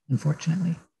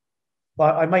 unfortunately.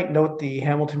 Well, I might note the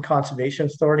Hamilton Conservation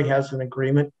Authority has an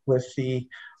agreement with the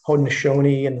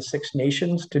Haudenosaunee and the Six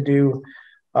Nations to do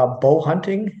bow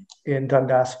hunting in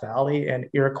Dundas Valley and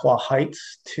Iroquois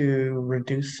Heights to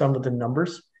reduce some of the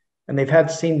numbers. And they've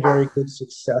seen very good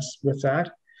success with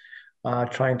that,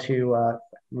 trying to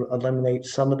eliminate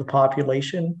some of the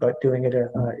population, but doing it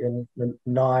in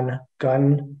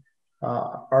non-gun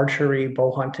archery,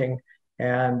 bow hunting,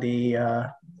 and the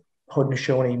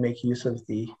Haudenosaunee make use of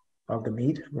the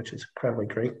meat, which is incredibly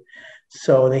great.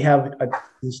 So they have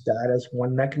used that as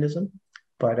one mechanism,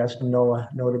 but as Noah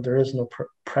noted, there is no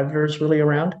predators really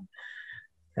around,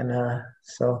 and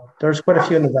so there's quite a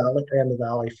few in the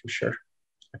valley for sure.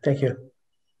 Thank you.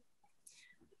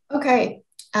 Okay.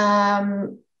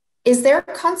 Is there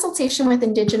consultation with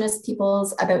Indigenous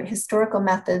peoples about historical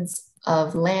methods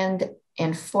of land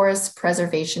and forest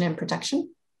preservation and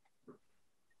protection?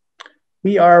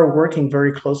 We are working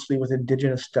very closely with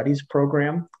Indigenous Studies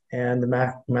Program and the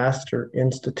McMaster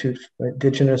Institute,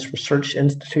 Indigenous Research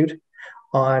Institute,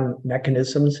 on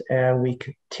mechanisms, and we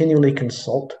continually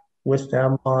consult with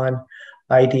them on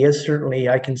ideas. Certainly,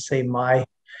 I can say my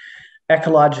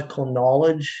ecological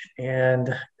knowledge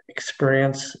and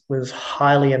experience was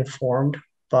highly informed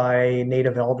by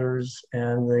Native elders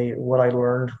and what I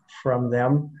learned from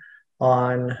them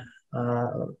on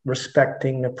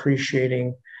respecting,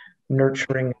 appreciating,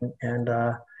 nurturing, and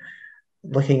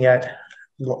looking at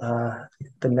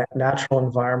the natural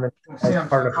environment as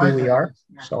part of who we are.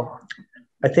 So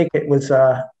I think it was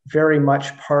very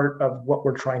much part of what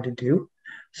we're trying to do.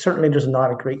 Certainly there's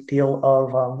not a great deal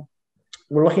of,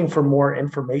 we're looking for more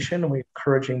information and we're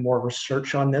encouraging more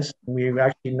research on this. We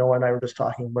actually, Noah and I were just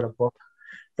talking about a book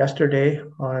yesterday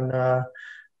on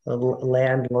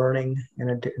land learning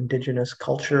and Indigenous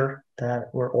culture that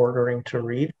we're ordering to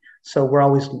read. So we're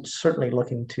always certainly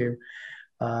looking to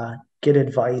get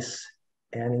advice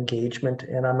and engagement.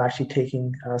 And I'm actually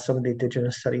taking some of the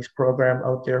Indigenous Studies program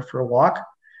out there for a walk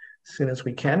as soon as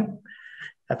we can.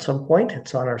 At some point,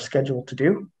 it's on our schedule to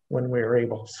do when we're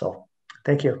able. So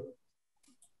thank you.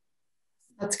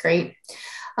 That's great.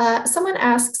 Someone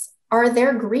asks, are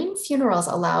there green funerals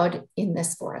allowed in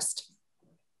this forest?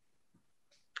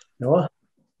 Noah?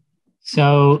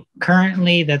 So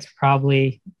currently that's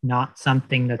probably not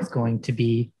something that's going to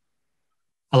be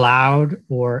allowed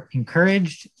or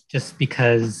encouraged, just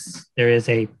because there is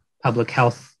a public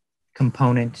health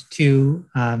component to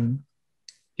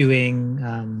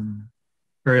doing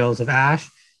burials of ash,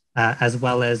 as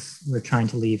well as we're trying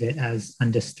to leave it as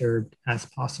undisturbed as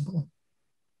possible.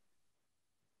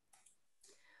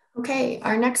 Okay,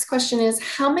 our next question is,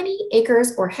 how many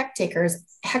acres or hectares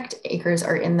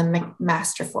are in the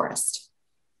McMaster Forest?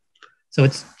 So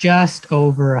it's just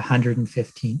over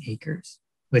 115 acres.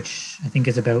 which I think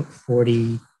is about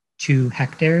 42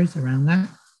 hectares, around that.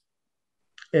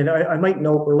 And I might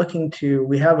note,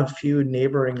 we have a few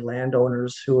neighboring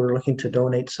landowners who are looking to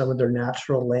donate some of their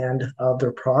natural land of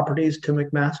their properties to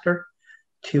McMaster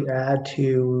to add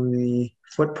to the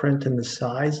footprint and the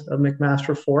size of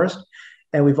McMaster Forest.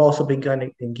 And we've also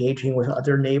begun engaging with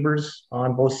other neighbors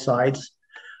on both sides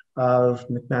of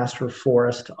McMaster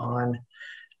Forest on,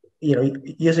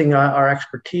 using our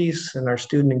expertise and our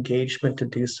student engagement to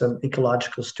do some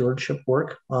ecological stewardship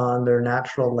work on their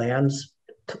natural lands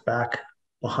back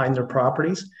behind their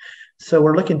properties. So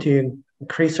we're looking to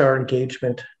increase our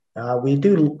engagement. We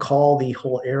do call the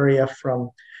whole area from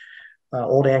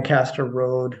Old Ancaster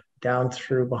Road down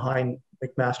through behind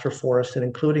McMaster Forest and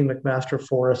including McMaster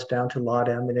Forest down to Lot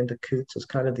M and into Coots as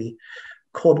kind of the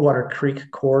Coldwater Creek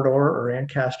corridor or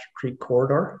Ancaster Creek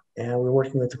corridor. And we're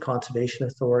working with the Conservation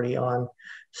Authority on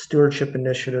stewardship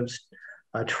initiatives,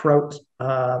 trout,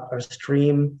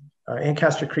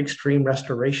 Ancaster Creek stream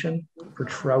restoration for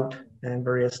trout and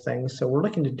various things. So we're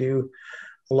looking to do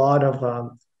a lot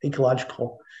of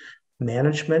ecological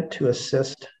management to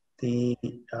assist the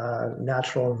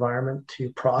natural environment to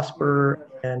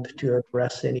prosper and to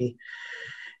address any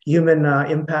human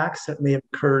impacts that may have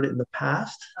occurred in the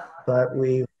past. But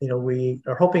we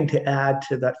are hoping to add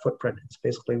to that footprint. It's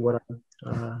basically what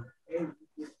I'm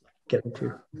getting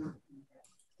to.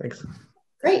 Thanks.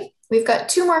 Great. We've got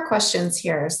two more questions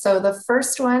here. So the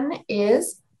first one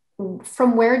is,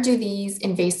 from where do these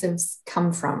invasives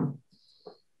come from?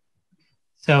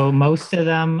 So most of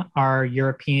them are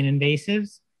European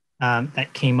invasives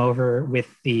that came over with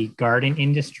the garden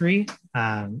industry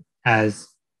as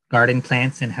garden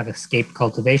plants and have escaped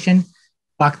cultivation.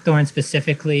 Buckthorn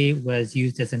specifically was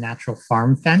used as a natural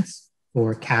farm fence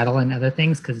for cattle and other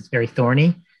things because it's very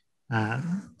thorny.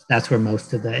 That's where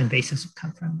most of the invasives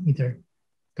come from, either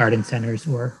garden centers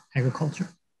or agriculture.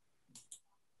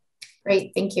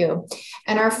 Great, thank you.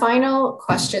 And our final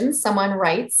question, someone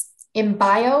writes, in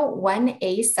Bio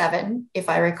 1A7, if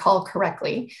I recall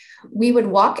correctly, we would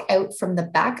walk out from the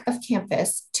back of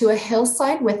campus to a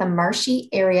hillside with a marshy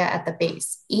area at the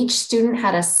base. Each student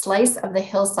had a slice of the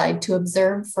hillside to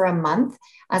observe for a month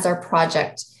as our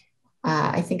project.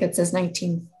 I think it says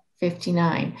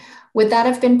 1959. Would that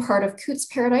have been part of Coots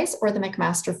Paradise or the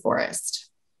McMaster Forest?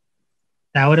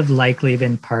 That would have likely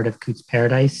been part of Coots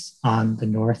Paradise on the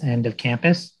north end of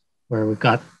campus, where we've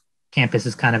got campus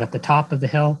is kind of at the top of the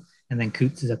hill, and then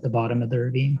Coots is at the bottom of the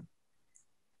ravine.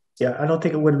 Yeah, I don't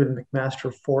think it would have been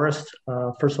McMaster Forest.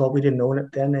 First of all, we didn't own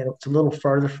it then, and it's a little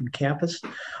farther from campus.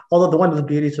 Although one of the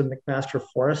beauties of McMaster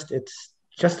Forest, it's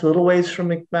just a little ways from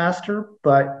McMaster,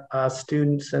 but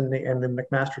students and the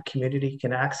McMaster community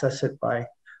can access it by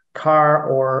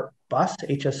car or bus,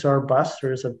 HSR bus.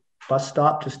 There's a bus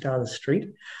stop just down the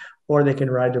street, or they can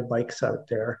ride their bikes out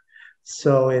there.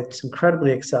 So it's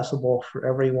incredibly accessible for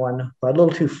everyone, but a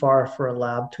little too far for a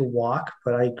lab to walk.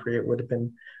 But I agree, it would have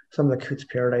been some of the Coots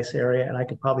Paradise area, and I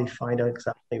could probably find out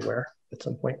exactly where at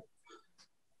some point.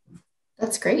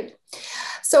 That's great.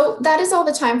 So that is all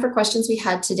the time for questions we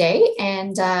had today.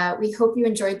 And we hope you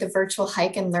enjoyed the virtual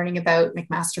hike and learning about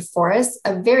McMaster Forest.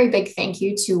 A very big thank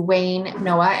you to Wayne,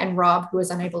 Noah, and Rob, who was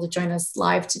unable to join us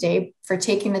live today, for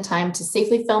taking the time to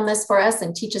safely film this for us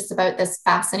and teach us about this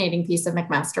fascinating piece of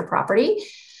McMaster property.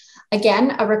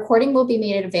 Again, a recording will be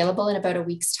made available in about a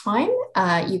week's time.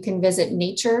 You can visit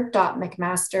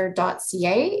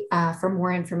nature.mcmaster.ca for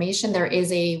more information. There is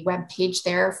a web page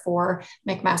there for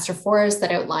McMaster Forest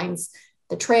that outlines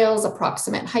the trails,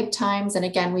 approximate hike times. And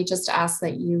again, we just ask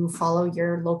that you follow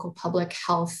your local public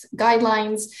health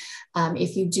guidelines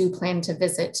if you do plan to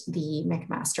visit the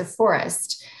McMaster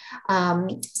Forest.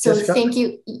 So thank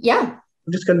you. Yeah.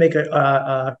 I'm just going to make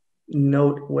a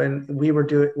note. When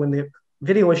the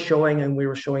video was showing and we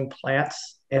were showing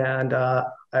plants, and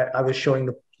I was showing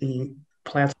the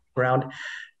plants on the ground,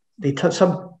 the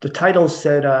title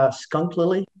said skunk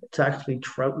lily. It's actually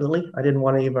trout lily. I didn't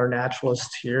want any of our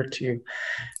naturalists here to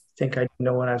think I didn't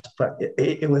know what I was, but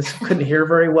it was, couldn't hear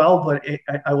very well, but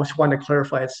I just wanted to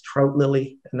clarify it's trout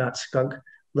lily and not skunk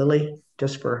lily,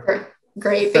 just for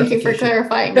Great. Thank you for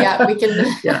clarifying. Yeah, we can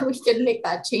we can make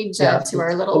that change to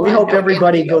our little. Well, we hope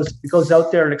everybody goes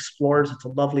out there and explores. It's a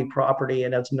lovely property,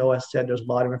 and as Noah said, there's a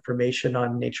lot of information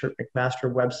on Nature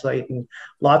McMaster website and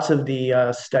lots of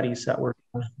the studies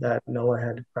that Noah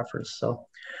had referenced. So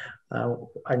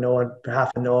I know on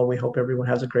behalf of Noah, we hope everyone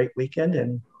has a great weekend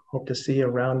and hope to see you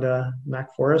around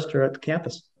Mac Forest or at the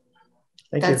campus.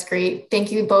 That's great. Thank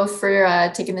you both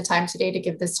for taking the time today to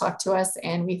give this talk to us,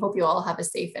 and we hope you all have a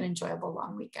safe and enjoyable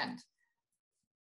long weekend.